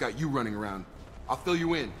Miranda's got you running around. I'll fill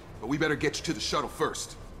you in, but we better get you to the shuttle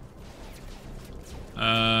first.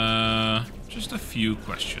 Just a few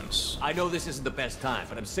questions. I know this isn't the best time,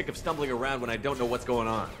 but I'm sick of stumbling around when I don't know what's going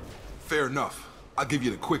on. Fair enough. I'll give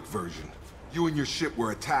you the quick version. You and your ship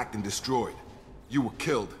were attacked and destroyed. You were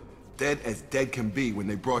killed. Dead as dead can be when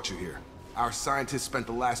they brought you here. Our scientists spent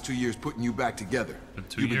the last 2 years putting you back together.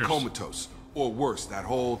 You've been comatose, or worse, that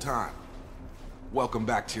whole time. Welcome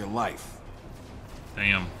back to your life.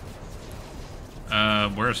 Damn.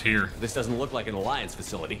 Where's here? This doesn't look like an Alliance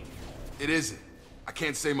facility. It isn't. I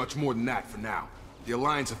can't say much more than that for now. The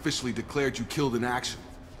Alliance officially declared you killed in action.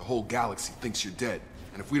 The whole galaxy thinks you're dead.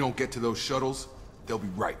 And if we don't get to those shuttles, they'll be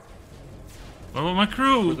right. What about my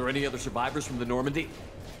crew? Were there any other survivors from the Normandy?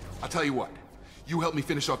 I'll tell you what. You help me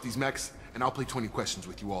finish off these mechs, and I'll play 20 questions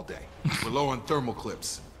with you all day. We're low on thermal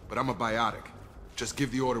clips, but I'm a biotic. Just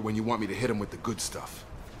give the order when you want me to hit them with the good stuff.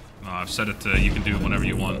 No, I've said it, you can do it whenever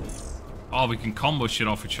you want. Oh, we can combo shit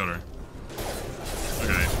off each other.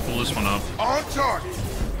 Okay, pull this one up. On target.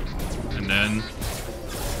 And then...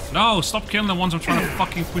 No, stop killing the ones I'm trying to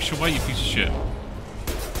fucking push away, you piece of shit.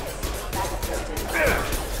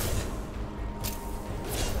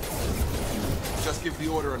 Just give the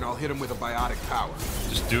order and I'll hit him with a biotic power.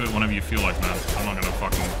 Just do it whenever you feel like, man. I'm not gonna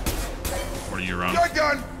fucking order you around. You're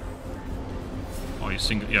done! Oh,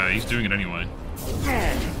 yeah, he's doing it anyway.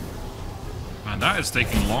 Man, that is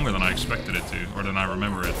taking longer than I expected it to, or than I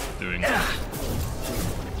remember it doing. Man,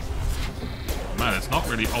 it's not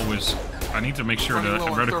really always... I need to make sure the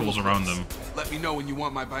reticles around them. Let me know when you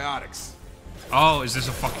want my biotics. Oh, is this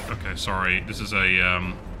a fucking... Okay, sorry. This is a,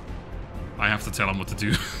 I have to tell him what to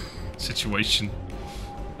do situation.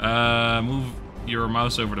 Move your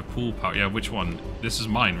mouse over to pool power. Yeah, which one? This is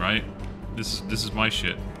mine, right? This is my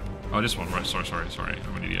shit. Oh, this one, right? Sorry.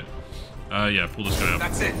 I'm an idiot. Yeah, pull this guy up.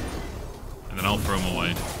 That's it. And then I'll throw him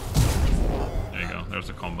away. There you go. There's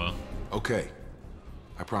the combo. Okay.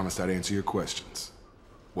 I promised I'd answer your questions.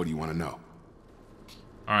 What do you want to know?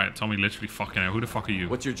 Alright, tell me literally fucking out. Who the fuck are you?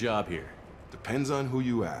 What's your job here? Depends on who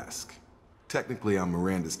you ask. Technically, I'm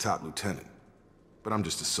Miranda's top lieutenant. But I'm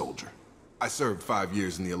just a soldier. I served 5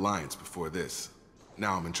 years in the Alliance before this.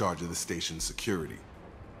 Now I'm in charge of the station's security.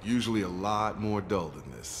 Usually a lot more dull than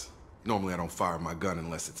this. Normally I don't fire my gun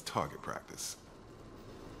unless it's target practice.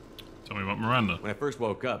 Tell me about Miranda. When I first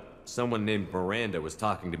woke up, someone named Miranda was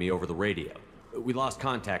talking to me over the radio. We lost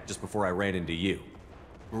contact just before I ran into you.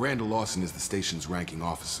 Miranda Lawson is the station's ranking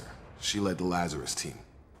officer. She led the Lazarus team.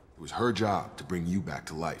 It was her job to bring you back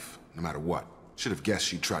to life, no matter what. Should have guessed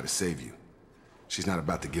she'd try to save you. She's not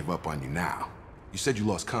about to give up on you now. You said you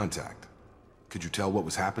lost contact. Could you tell what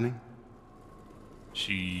was happening?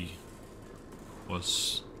 She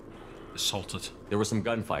was assaulted. There was some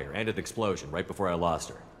gunfire and an explosion right before I lost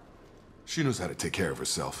her. She knows how to take care of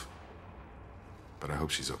herself. But I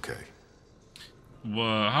hope she's okay.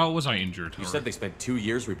 How was I injured? You said they spent 2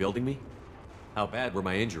 years rebuilding me? How bad were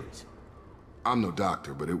my injuries? I'm no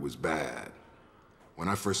doctor, but it was bad. When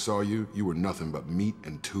I first saw you, you were nothing but meat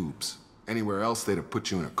and tubes. Anywhere else, they'd have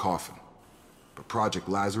put you in a coffin. But Project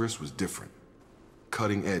Lazarus was different.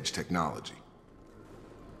 Cutting-edge technology.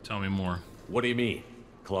 Tell me more. What do you mean?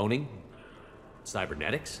 Cloning?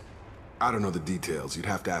 Cybernetics? I don't know the details. You'd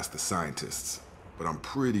have to ask the scientists. But I'm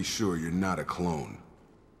pretty sure you're not a clone.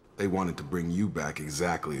 They wanted to bring you back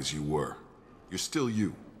exactly as you were. You're still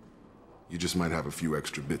you. You just might have a few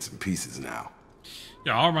extra bits and pieces now.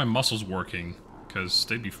 Yeah, how are my muscles working? Because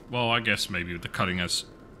they'd be... Well, I guess maybe with the cutting-edge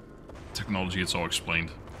technology, it's all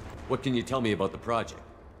explained. What can you tell me about the project?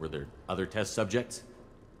 Were there other test subjects?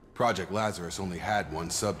 Project Lazarus only had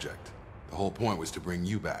one subject. The whole point was to bring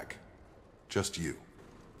you back. Just you.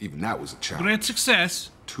 Even that was a challenge. Great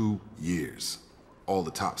success. 2 years. All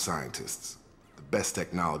the top scientists. The best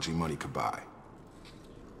technology money could buy.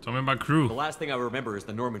 Tell me about crew. The last thing I remember is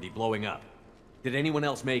the Normandy blowing up. Did anyone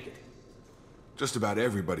else make it? Just about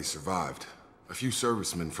everybody survived. A few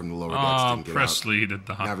servicemen from the lower decks didn't get Presley out. did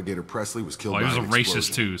the... Navigator Presley was killed by he was an a racist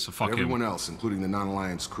explosion. too, so fuck him. Everyone else, including the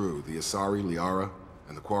non-Alliance crew, the Asari, Liara,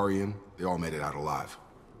 and the Quarian, they all made it out alive.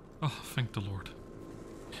 Oh, thank the Lord.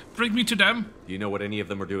 Bring me to them. Do you know what any of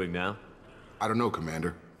them are doing now? I don't know,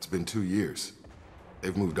 Commander. It's been 2 years.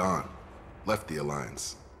 They've moved on. Left the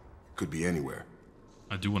Alliance. Could be anywhere.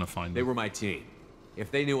 I do want to find them. They were my team.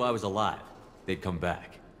 If they knew I was alive, they'd come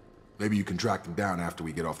back. Maybe you can track them down after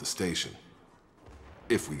we get off the station.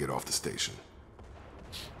 If we get off the station.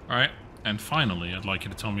 Alright, and finally, I'd like you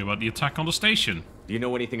to tell me about the attack on the station. Do you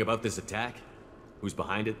know anything about this attack? Who's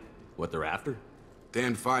behind it? What they're after?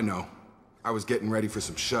 Damned if I know. I was getting ready for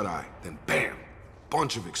some shut-eye, then bam!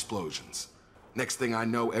 Bunch of explosions. Next thing I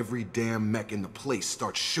know, every damn mech in the place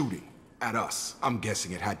starts shooting at us. I'm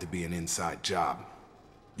guessing it had to be an inside job.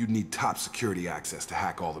 You'd need top security access to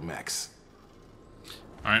hack all the mechs.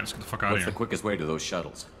 Alright, let's get the fuck out of here. What's the quickest way to those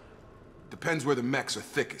shuttles? Depends where the mechs are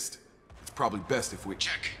thickest. It's probably best if we...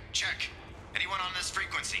 Check. Anyone on this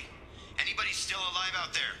frequency? Anybody still alive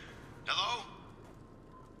out there? Hello?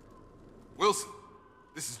 Wilson,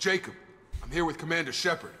 this is Jacob. I'm here with Commander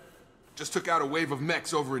Shepard. Just took out a wave of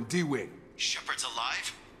mechs over in D-Wing. Shepard's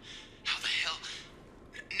alive? How the hell?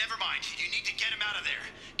 Never mind. You need to get him out of there.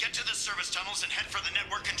 Get to the service tunnels and head for the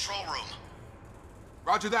network control room.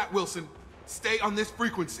 Roger that, Wilson. Stay on this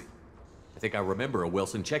frequency. I think I remember a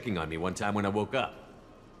Wilson checking on me one time when I woke up.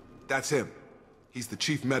 That's him. He's the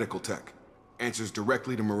chief medical tech. Answers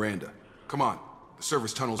directly to Miranda. Come on. The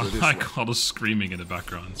service tunnels are this way. My god, is screaming in the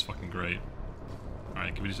background. It's fucking great.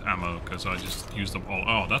 Alright, give me this ammo, because I just used up all...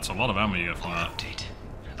 Oh, that's a lot of ammo you get from that. Update.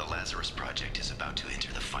 The Lazarus project is about to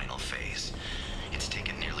enter the final phase. It's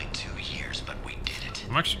taken nearly 2 years, but we did it.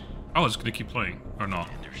 Oh, it's gonna keep playing, or not?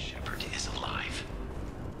 Commander Shepard is alive.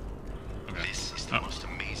 Okay. This is the most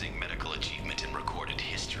amazing medical achievement in recorded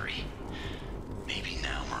history. Maybe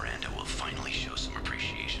now Miranda will finally show some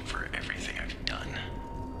appreciation for everything I've done.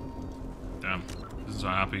 Damn, this is so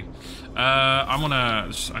happy. I'm gonna.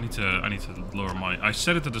 I need to lower my. I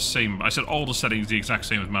set it to the same. I set all the settings the exact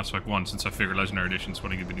same as Mass Effect 1 since I figured Legendary Edition is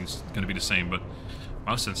going to be the same. But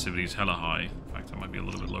mouse sensitivity is hella high. In fact, I might be a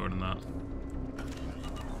little bit lower than that.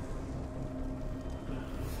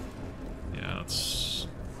 Yeah, that's.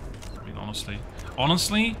 I mean,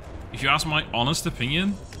 honestly, if you ask my honest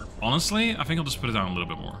opinion, I think I'll just put it down a little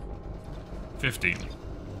bit more. 15.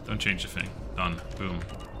 Don't change the thing. Done. Boom.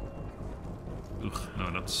 Ugh,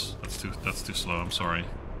 no, that's too slow. I'm sorry.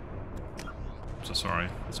 I'm so sorry.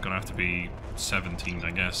 It's gonna have to be 17,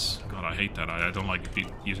 I guess. God, I hate that. I don't like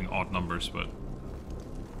using odd numbers, but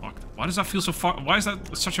fuck. Why does that feel so far? Why is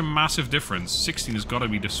that such a massive difference? 16 has got to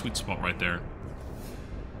be the sweet spot right there.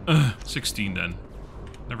 16 then.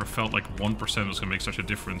 Never felt like 1% was gonna make such a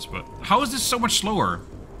difference, but how is this so much slower?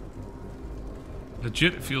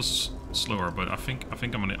 Legit, it feels slower, but I think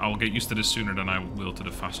I'll get used to this sooner than I will to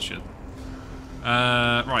the fast shit.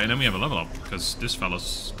 Right, and then we have a level up, because this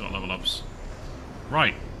fella's got level ups.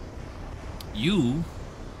 Right. You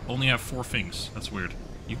only have 4 things. That's weird.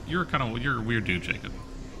 You're a weird dude, Jacob.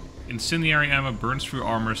 Incendiary ammo burns through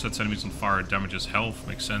armor, sets enemies on fire, damages health.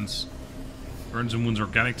 Makes sense. Burns and wounds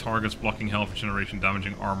organic targets, blocking health regeneration,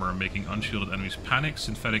 damaging armor, and making unshielded enemies panic.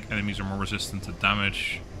 Synthetic enemies are more resistant to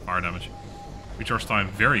damage. Fire damage. Recharge time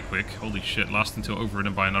very quick. Holy shit. Last until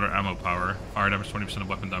overridden by another ammo power. Fire damage 20% of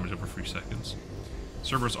weapon damage over 3 seconds.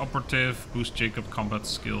 Cerberus operative. Boost Jacob combat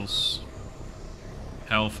skills.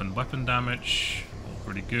 Health and weapon damage. All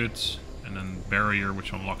pretty good. And then barrier,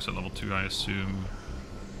 which unlocks at level 2, I assume.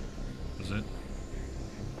 Is it?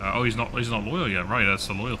 Oh, he's not loyal yet. Right, that's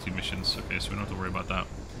the loyalty missions. Okay, so we don't have to worry about that.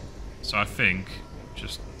 So I think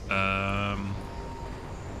just wow,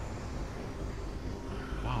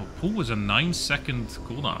 pool was a 9-second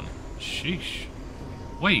cooldown. Sheesh.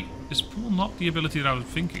 Wait, is pool not the ability that I was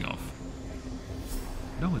thinking of?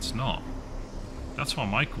 No, it's not. That's why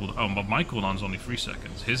my cooldown. Oh, but my cooldown's only 3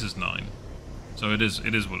 seconds. His is 9. So it is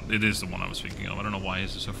the one I was thinking of. I don't know why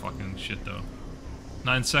his is so fucking shit though.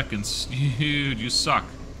 9 seconds. Dude, you suck.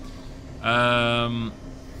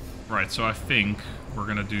 Right, so I think we're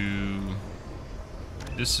gonna do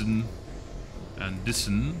this'n and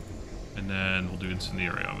this'n, and then we'll do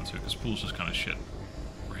incendiary ammo too, because pool's just kind of shit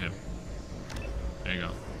for him. There you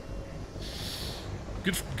go.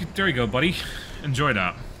 Good, there you go, buddy. Enjoy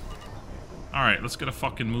that. Alright, let's get a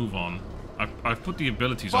fucking move on. I've put the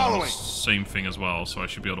abilities on the same thing as well, so I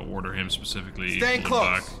should be able to order him specifically. Stand close.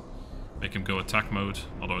 Back, make him go attack mode,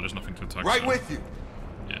 although there's nothing to attack. Right with you.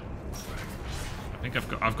 Yeah. I think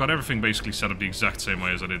I've got everything basically set up the exact same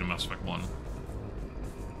way as I did in Mass Effect 1.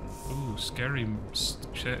 Ooh, scary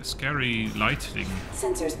lighting.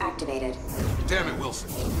 Sensors activated. Damn it, Wilson.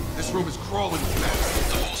 This room is crawling with mechs.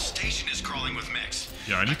 The whole station is crawling with mechs.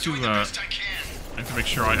 Yeah, I need to make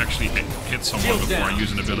sure I actually hit someone before I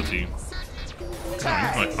use an ability.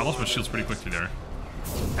 I lost my shields pretty quickly there.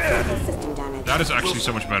 That is actually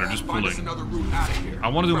so much better, just pulling. I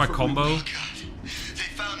want to do my combo. Oh, God. They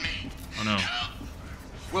found me. Oh no.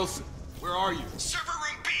 Wilson, where are you? Server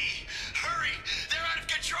room B! Hurry! They're out of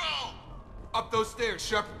control! Up those stairs,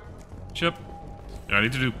 Shepard. Chip. Yeah, I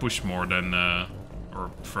need to do push more than, or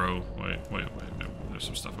throw. Wait, no, there's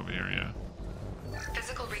some stuff over here, yeah.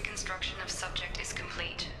 Physical reconstruction of subject is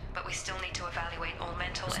complete, but we still need to evaluate all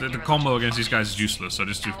mental So and the combo against these guys is useless, so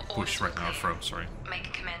just do push right now, or throw, sorry.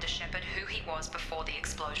 Make Commander Shepard who he was before the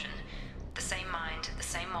explosion. The same mind, the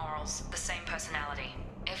same morals, the same personality.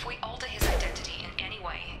 If we alter his identity in any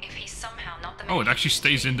way, if he's somehow not the man. Oh, it actually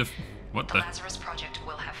stays in the... What the? The Lazarus Project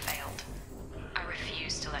will have failed. I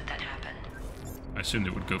refuse to let that happen. I assumed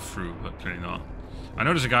it would go through, but clearly not. I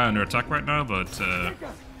know there's a guy under attack right now, but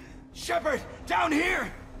Shepard, down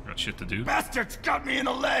here! got shit to do. Bastards got me in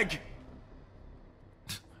the leg!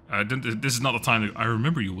 This is not the time to... I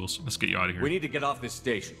remember you, Wilson. Let's get you out of here. We need to get off this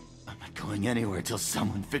station. I'm not going anywhere till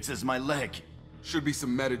someone fixes my leg. Should be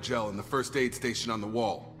some Medi-gel in the first aid station on the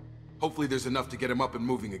wall. Hopefully there's enough to get him up and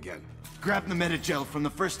moving again. Grab the Medi-gel from the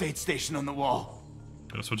first aid station on the wall.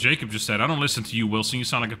 That's what Jacob just said. I don't listen to you, Wilson. You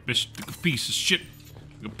sound like a piece of shit.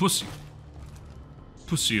 Like a pussy.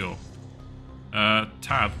 Pussy-o.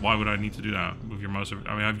 Tab, why would I need to do that? Move your mouse over.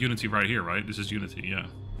 I mean, I have Unity right here, right? This is Unity, yeah.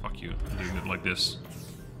 Fuck you. I'm doing it like this.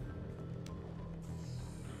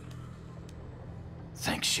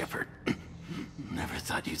 Thanks, Shepard. Never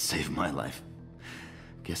thought you'd save my life.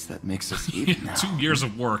 Guess that makes us even now. 2 years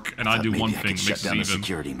of work, and I do one thing, makes makes us down the even.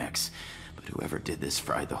 security mechs, but whoever did this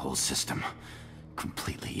fried the whole system.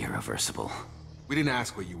 Completely irreversible. We didn't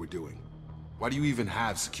ask what you were doing. Why do you even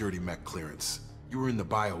have security mech clearance? You were in the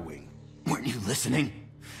bio wing. Weren't you listening?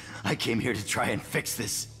 I came here to try and fix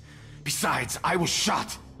this. Besides, I was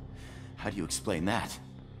shot. How do you explain that?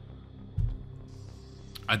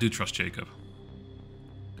 I do trust Jacob.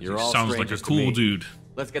 You're He all sounds like a strangers to cool me. dude.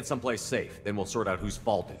 Let's get someplace safe, then we'll sort out whose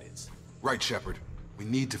fault it is. Right, Shepard. We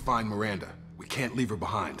need to find Miranda. We can't leave her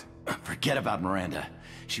behind. Forget about Miranda.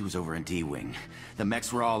 She was over in D-Wing. The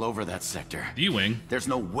mechs were all over that sector. D-Wing? There's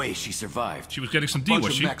no way she survived. She was getting some A D, bunch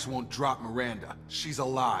was of she? mechs won't drop Miranda. She's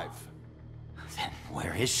alive. Then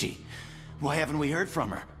where is she? Why haven't we heard from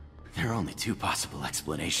her? There are only two possible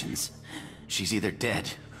explanations. She's either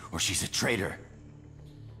dead, or she's a traitor.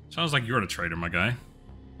 Sounds like you're the traitor, my guy.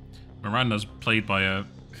 Miranda's played by a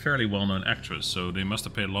fairly well-known actress, so they must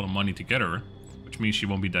have paid a lot of money to get her, which means she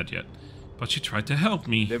won't be dead yet. But she tried to help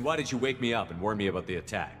me. Then why did you wake me up and warn me about the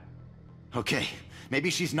attack? Okay, maybe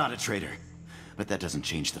she's not a traitor, but that doesn't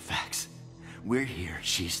change the facts. We're here,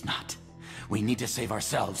 she's not. We need to save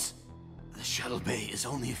ourselves. The shuttle bay is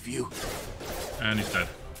only a few. And he's dead.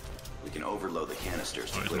 We can overload the canisters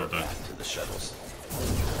to he's clear a not dead. path to the shuttles.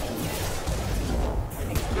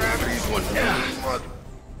 Gravity's one.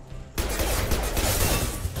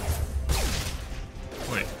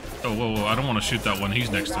 Wait. Oh, whoa. I don't want to shoot that one. He's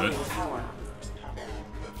next to it.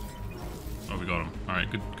 Oh, we got him. Alright,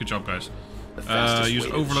 good job, guys. Use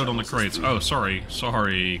overload on the crates. Oh, sorry.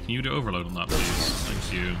 Can you do overload on that, please?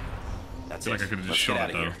 Thank you. I feel like I could have just shot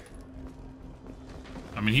it, though.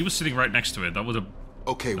 I mean, he was sitting right next to it. That would have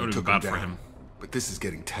Okay, we took him bad down. for him. But this is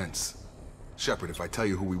getting tense. Shepard, if I tell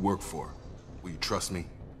you who we work for, will you trust me?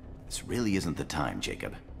 This really isn't the time,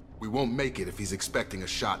 Jacob. We won't make it if he's expecting a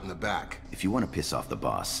shot in the back. If you want to piss off the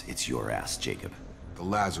boss, it's your ass, Jacob. The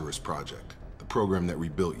Lazarus Project, the program that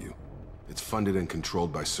rebuilt you. It's funded and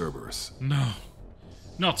controlled by Cerberus. No.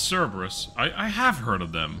 Not Cerberus. I have heard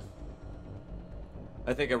of them.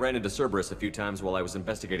 I think I ran into Cerberus a few times while I was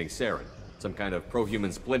investigating Saren. Some kind of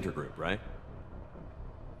pro-human splinter group, right?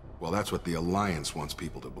 Well, that's what the Alliance wants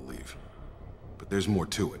people to believe. But there's more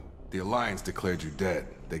to it. The Alliance declared you dead.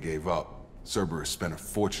 They gave up. Cerberus spent a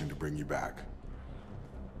fortune to bring you back.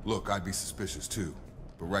 Look, I'd be suspicious too.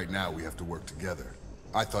 But right now, we have to work together.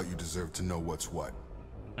 I thought you deserved to know what's what.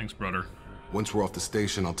 Thanks, brother. Once we're off the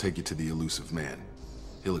station, I'll take you to the Elusive Man.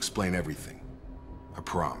 He'll explain everything. I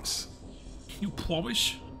promise. You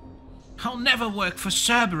promise? I'll never work for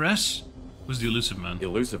Cerberus. Who's the Elusive Man?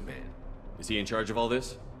 Elusive Man? Is he in charge of all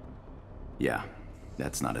this? Yeah,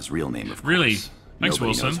 that's not his real name, of course. Really? Thanks, Nobody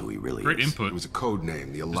Wilson. knows who he really Great is. input. It was a code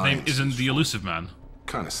name. The His Alliance. name isn't the Elusive Man.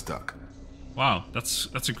 Kinda stuck. Wow, that's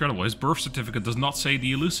incredible. His birth certificate does not say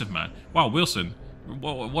the Elusive Man. Wow, Wilson,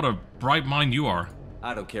 what a bright mind you are.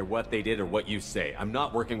 I don't care what they did or what you say. I'm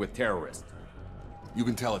not working with terrorists. You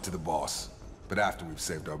can tell it to the boss. But after we've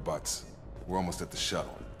saved our butts. We're almost at the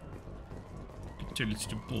shuttle. Tell it to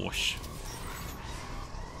the boss.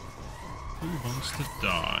 Who wants to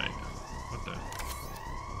die? What the?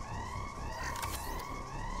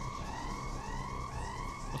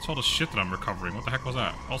 What's all the shit that I'm recovering? What the heck was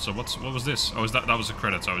that? Also, what was this? Oh, that was the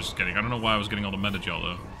credits I was getting. I don't know why I was getting all the metagel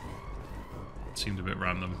though. It seemed a bit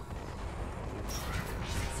random.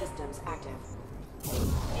 Systems active.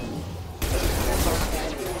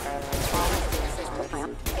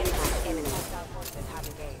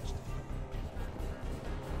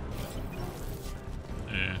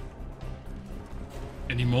 Yeah.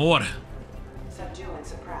 Any more? Subdue and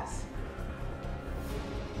suppress.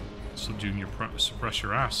 Subdue your suppress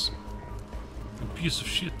your ass. You piece of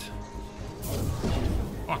shit.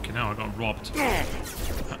 Fucking hell, I got robbed.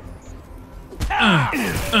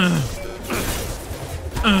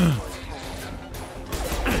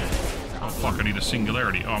 Oh fuck, I need a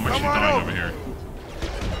singularity. Oh, I'm actually dying over here.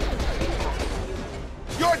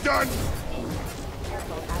 You're done!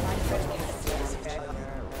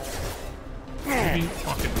 Maybe?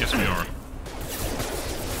 Fuck it, yes we are.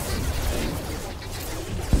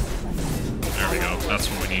 There we go, that's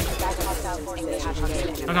what we need.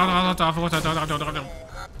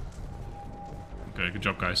 Okay, good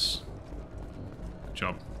job guys. Good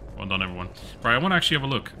job. Well done everyone. Right, I want to actually have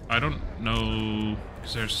a look. I don't know...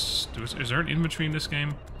 Is there an inventory in this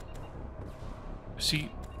game?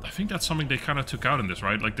 See, I think that's something they kind of took out in this,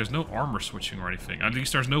 right? Like, there's no armor switching or anything. At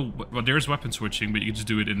least there's no... Well, there's weapon switching, but you can just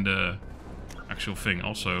do it in the actual thing.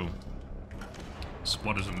 Also,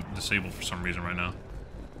 Squad isn't disabled for some reason right now.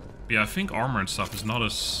 But yeah, I think armor and stuff is not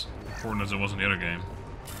as important as it was in the other game.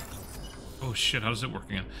 Oh shit, how does it work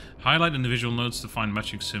again? Highlight individual nodes to find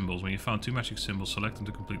matching symbols. When you found 2 matching symbols, select them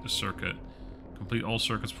to complete the circuit. Complete all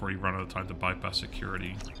circuits before you run out of time to bypass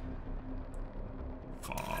security.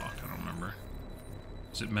 Fuck, I don't remember.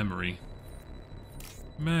 Is it memory?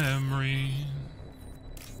 Memory.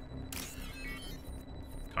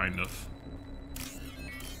 Kind of.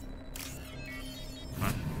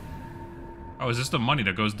 Huh. Oh, is this the money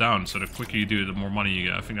that goes down? So the quicker you do it, the more money you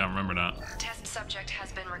get. I think I remember that. Test subject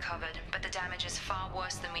has been recovered, but the damage is far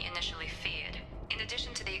worse than we initially feared. In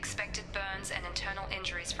addition to the expected burns and internal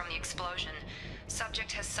injuries from the explosion,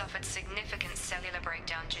 subject has suffered significant cellular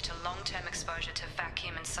breakdown due to long-term exposure to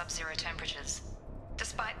vacuum and sub-zero temperatures.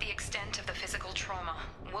 Despite the extent of the physical trauma,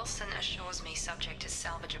 Wilson assures me subject is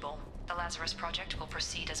salvageable. The Lazarus Project will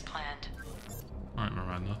proceed as planned. Alright,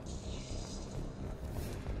 Miranda.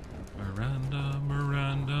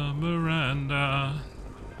 Miranda.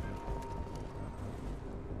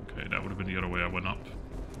 Okay, that would have been the other way I went up.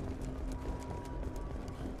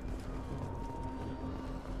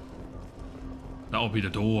 That'll be the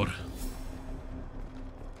door.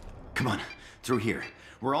 Come on, through here.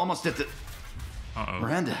 We're almost at the... Uh-oh.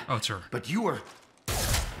 Miranda. Oh, it's her. But you were...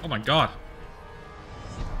 Oh my god.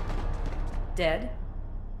 Dead?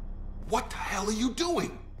 What the hell are you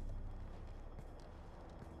doing?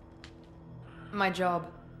 My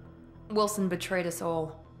job. Wilson betrayed us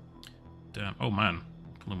all. Damn. Oh man.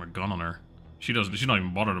 Pulling my gun on her. She's not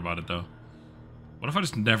even bothered about it though. What if I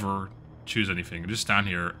just never choose anything? I just stand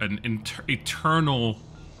here. An eternal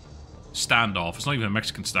standoff. It's not even a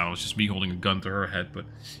Mexican standoff. It's just me holding a gun to her head. But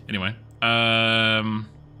anyway. That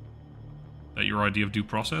your idea of due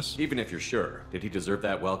process? Even if you're sure, did he deserve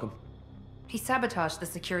that welcome? He sabotaged the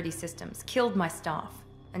security systems, killed my staff,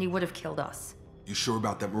 and he would have killed us. You sure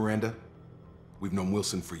about that, Miranda? We've known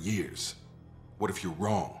Wilson for years. What if you're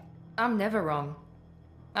wrong? I'm never wrong.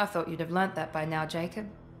 I thought you'd have learnt that by now, Jacob.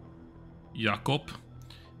 Jacob?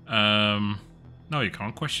 No, you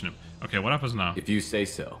can't question him. Okay, what happens now? If you say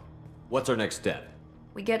so. What's our next step?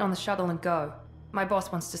 We get on the shuttle and go. My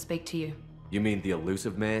boss wants to speak to you. You mean the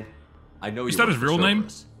elusive man? I know you. Is that his real name?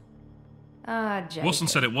 Ah, Jacob. Wilson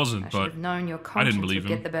said it wasn't, I but should have known your I conscience didn't believe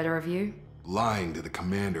would him. get the better of you. Lying to the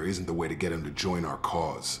commander isn't the way to get him to join our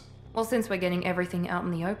cause. Well, since we're getting everything out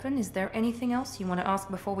in the open, is there anything else you want to ask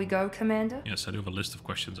before we go, Commander? Yes, I do have a list of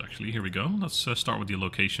questions, actually. Here we go. Let's start with your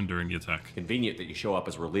location during the attack. Convenient that you show up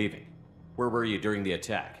as we're leaving. Where were you during the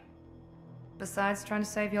attack? Besides trying to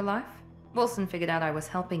save your life? Wilson figured out I was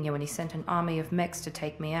helping you and he sent an army of mechs to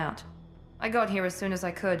take me out. I got here as soon as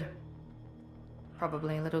I could.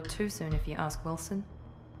 Probably a little too soon if you ask Wilson.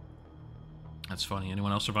 That's funny.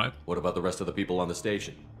 Anyone else survive? What about the rest of the people on the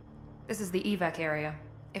station? This is the evac area.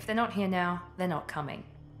 If they're not here now, they're not coming.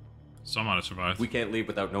 Some might have survived. We can't leave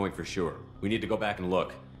without knowing for sure. We need to go back and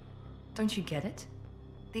look. Don't you get it?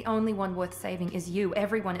 The only one worth saving is you.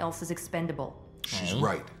 Everyone else is expendable. She's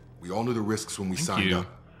right. We all knew the risks when we signed up.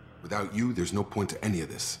 Without you, there's no point to any of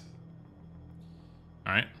this.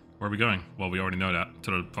 Alright, where are we going? Well, we already know that.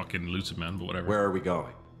 To the fucking elusive man, but whatever. Where are we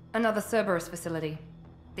going? Another Cerberus facility.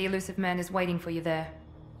 The elusive man is waiting for you there.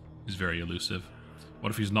 He's very elusive.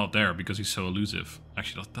 What if he's not there because he's so elusive?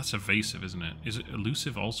 Actually, that's evasive, isn't it? Is it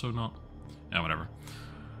elusive also not? Yeah, whatever.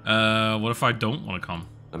 What if I don't want to come?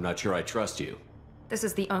 I'm not sure I trust you. This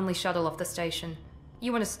is the only shuttle off the station.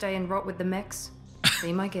 You want to stay and rot with the mechs?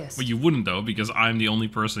 Be my guest. Well, you wouldn't, though, because I'm the only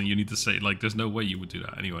person you need to say. Like, there's no way you would do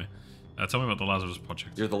that. Anyway, tell me about the Lazarus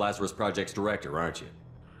Project. You're the Lazarus Project's director, aren't you?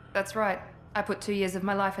 That's right. I put 2 years of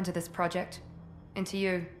my life into this project. Into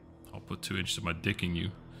you. I'll put 2 inches of my dick in you.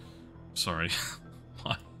 Sorry.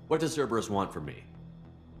 Why? What does Cerberus want from me?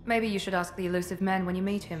 Maybe you should ask the elusive man when you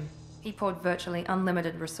meet him. He poured virtually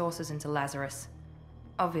unlimited resources into Lazarus.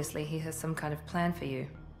 Obviously, he has some kind of plan for you.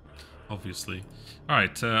 Obviously.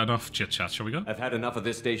 Alright, enough chit-chat, shall we go? I've had enough of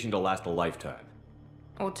this station to last a lifetime.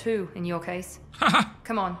 Or 2, in your case.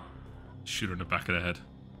 Come on. Shoot her in the back of the head.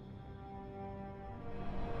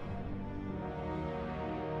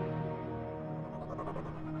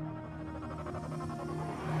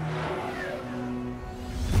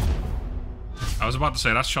 I was about to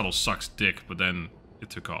say, that shuttle sucks dick, but then it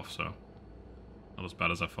took off, so... not as bad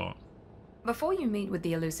as I thought. Before you meet with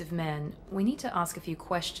the elusive man, we need to ask a few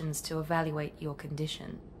questions to evaluate your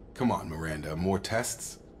condition. Come on, Miranda. More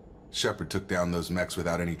tests? Shepard took down those mechs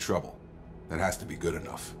without any trouble. That has to be good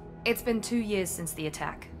enough. It's been 2 years since the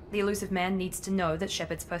attack. The elusive man needs to know that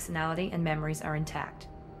Shepard's personality and memories are intact.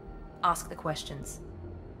 Ask the questions.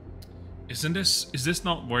 Is this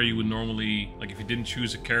not where you would normally, like if you didn't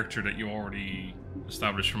choose a character that you already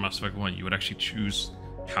established from Mass Effect 1, you would actually choose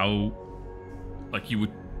how, like you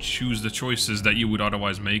would choose the choices that you would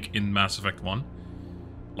otherwise make in Mass Effect 1.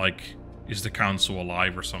 Like, is the Council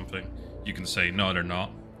alive or something? You can say, no, they're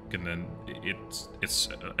not. And then it's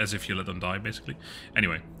as if you let them die, basically.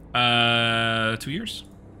 Anyway, 2 years?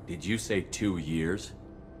 Did you say 2 years?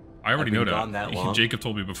 I already know gone that long? Jacob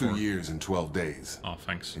told me before. 2 years and 12 days. Oh,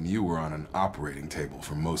 thanks. And you were on an operating table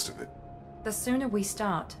for most of it. The sooner we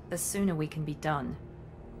start, the sooner we can be done.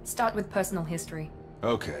 Start with personal history.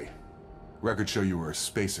 Okay. Records show you were a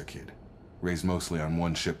spacer kid, raised mostly on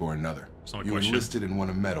one ship or another. You enlisted and won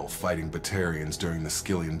a medal fighting Batarians during the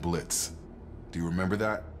Skillian Blitz. Do you remember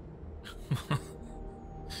that?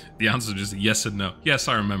 The answer is just yes and no. Yes,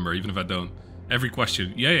 I remember, even if I don't. Every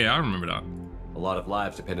question, yeah, I remember that. A lot of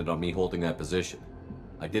lives depended on me holding that position.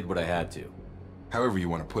 I did what I had to. However you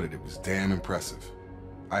want to put it, it was damn impressive.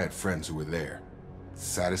 I had friends who were there.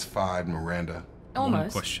 Satisfied, Miranda? Almost. One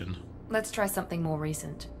question. Let's try something more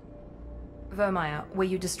recent. Vermeer, where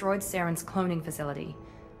you destroyed Saren's cloning facility.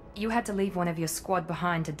 You had to leave one of your squad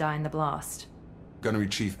behind to die in the blast. Gunnery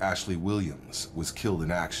Chief Ashley Williams was killed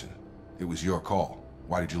in action. It was your call.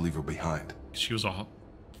 Why did you leave her behind? She was a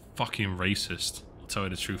fucking racist. I'll tell you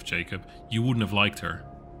the truth, Jacob. You wouldn't have liked her.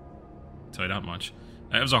 I'll tell you that much.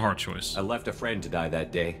 It was a hard choice. I left a friend to die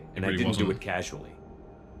that day, and I didn't do it casually.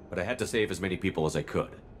 But I had to save as many people as I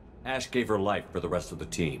could. Ash gave her life for the rest of the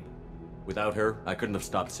team. Without her, I couldn't have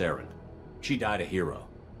stopped Saren. She died a hero.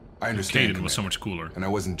 I understand, Kaidan was so much cooler. And I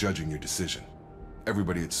wasn't judging your decision.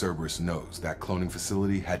 Everybody at Cerberus knows that cloning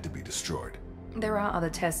facility had to be destroyed. There are other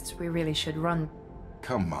tests we really should run.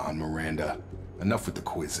 Come on, Miranda. Enough with the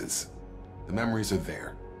quizzes. The memories are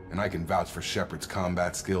there, and I can vouch for Shepard's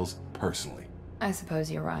combat skills personally. I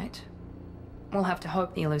suppose you're right. We'll have to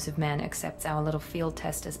hope the Elusive Man accepts our little field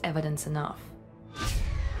test as evidence enough.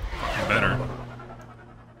 You better.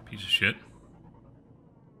 Piece of shit.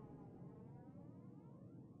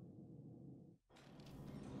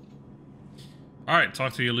 Alright,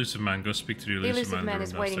 talk to the Elusive Man. Go speak to the Elusive Man. The Elusive Man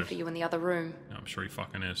is waiting for you in the other room. Yeah, I'm sure he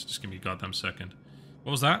fucking is. Just give me a goddamn second.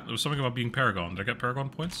 What was that? There was something about being Paragon. Did I get Paragon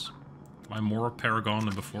points? Am I more Paragon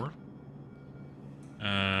than before? Well,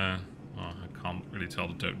 I can't really tell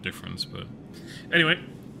the difference, but... Anyway,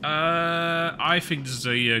 I think this is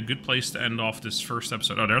a good place to end off this first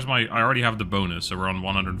episode. Oh, there's my... I already have the bonus, so we're on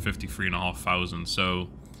 153,500, so...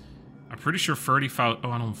 I'm pretty sure 30,000... Oh,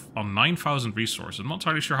 I'm on 9,000 resources. I'm not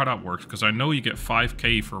entirely sure how that works, because I know you get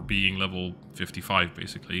 5k for being level 55,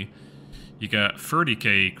 basically. You get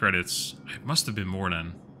 30k credits. It must have been more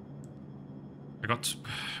then.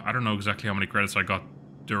 I don't know exactly how many credits I got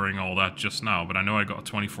during all that just now, but I know I got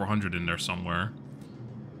 2,400 in there somewhere.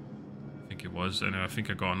 I think it was, and I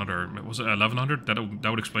think I got another... Was it 1,100? That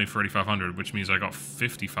would explain 3,500, which means I got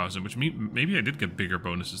 50,000, which maybe I did get bigger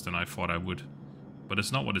bonuses than I thought I would. But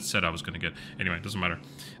it's not what it said I was going to get. Anyway, it doesn't matter.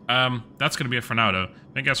 That's going to be it for now, though.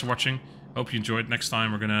 Thank you guys for watching. Hope you enjoyed. Next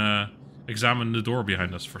time, we're going to examine the door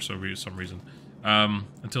behind us for some reason.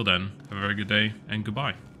 Until then, have a very good day, and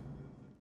goodbye.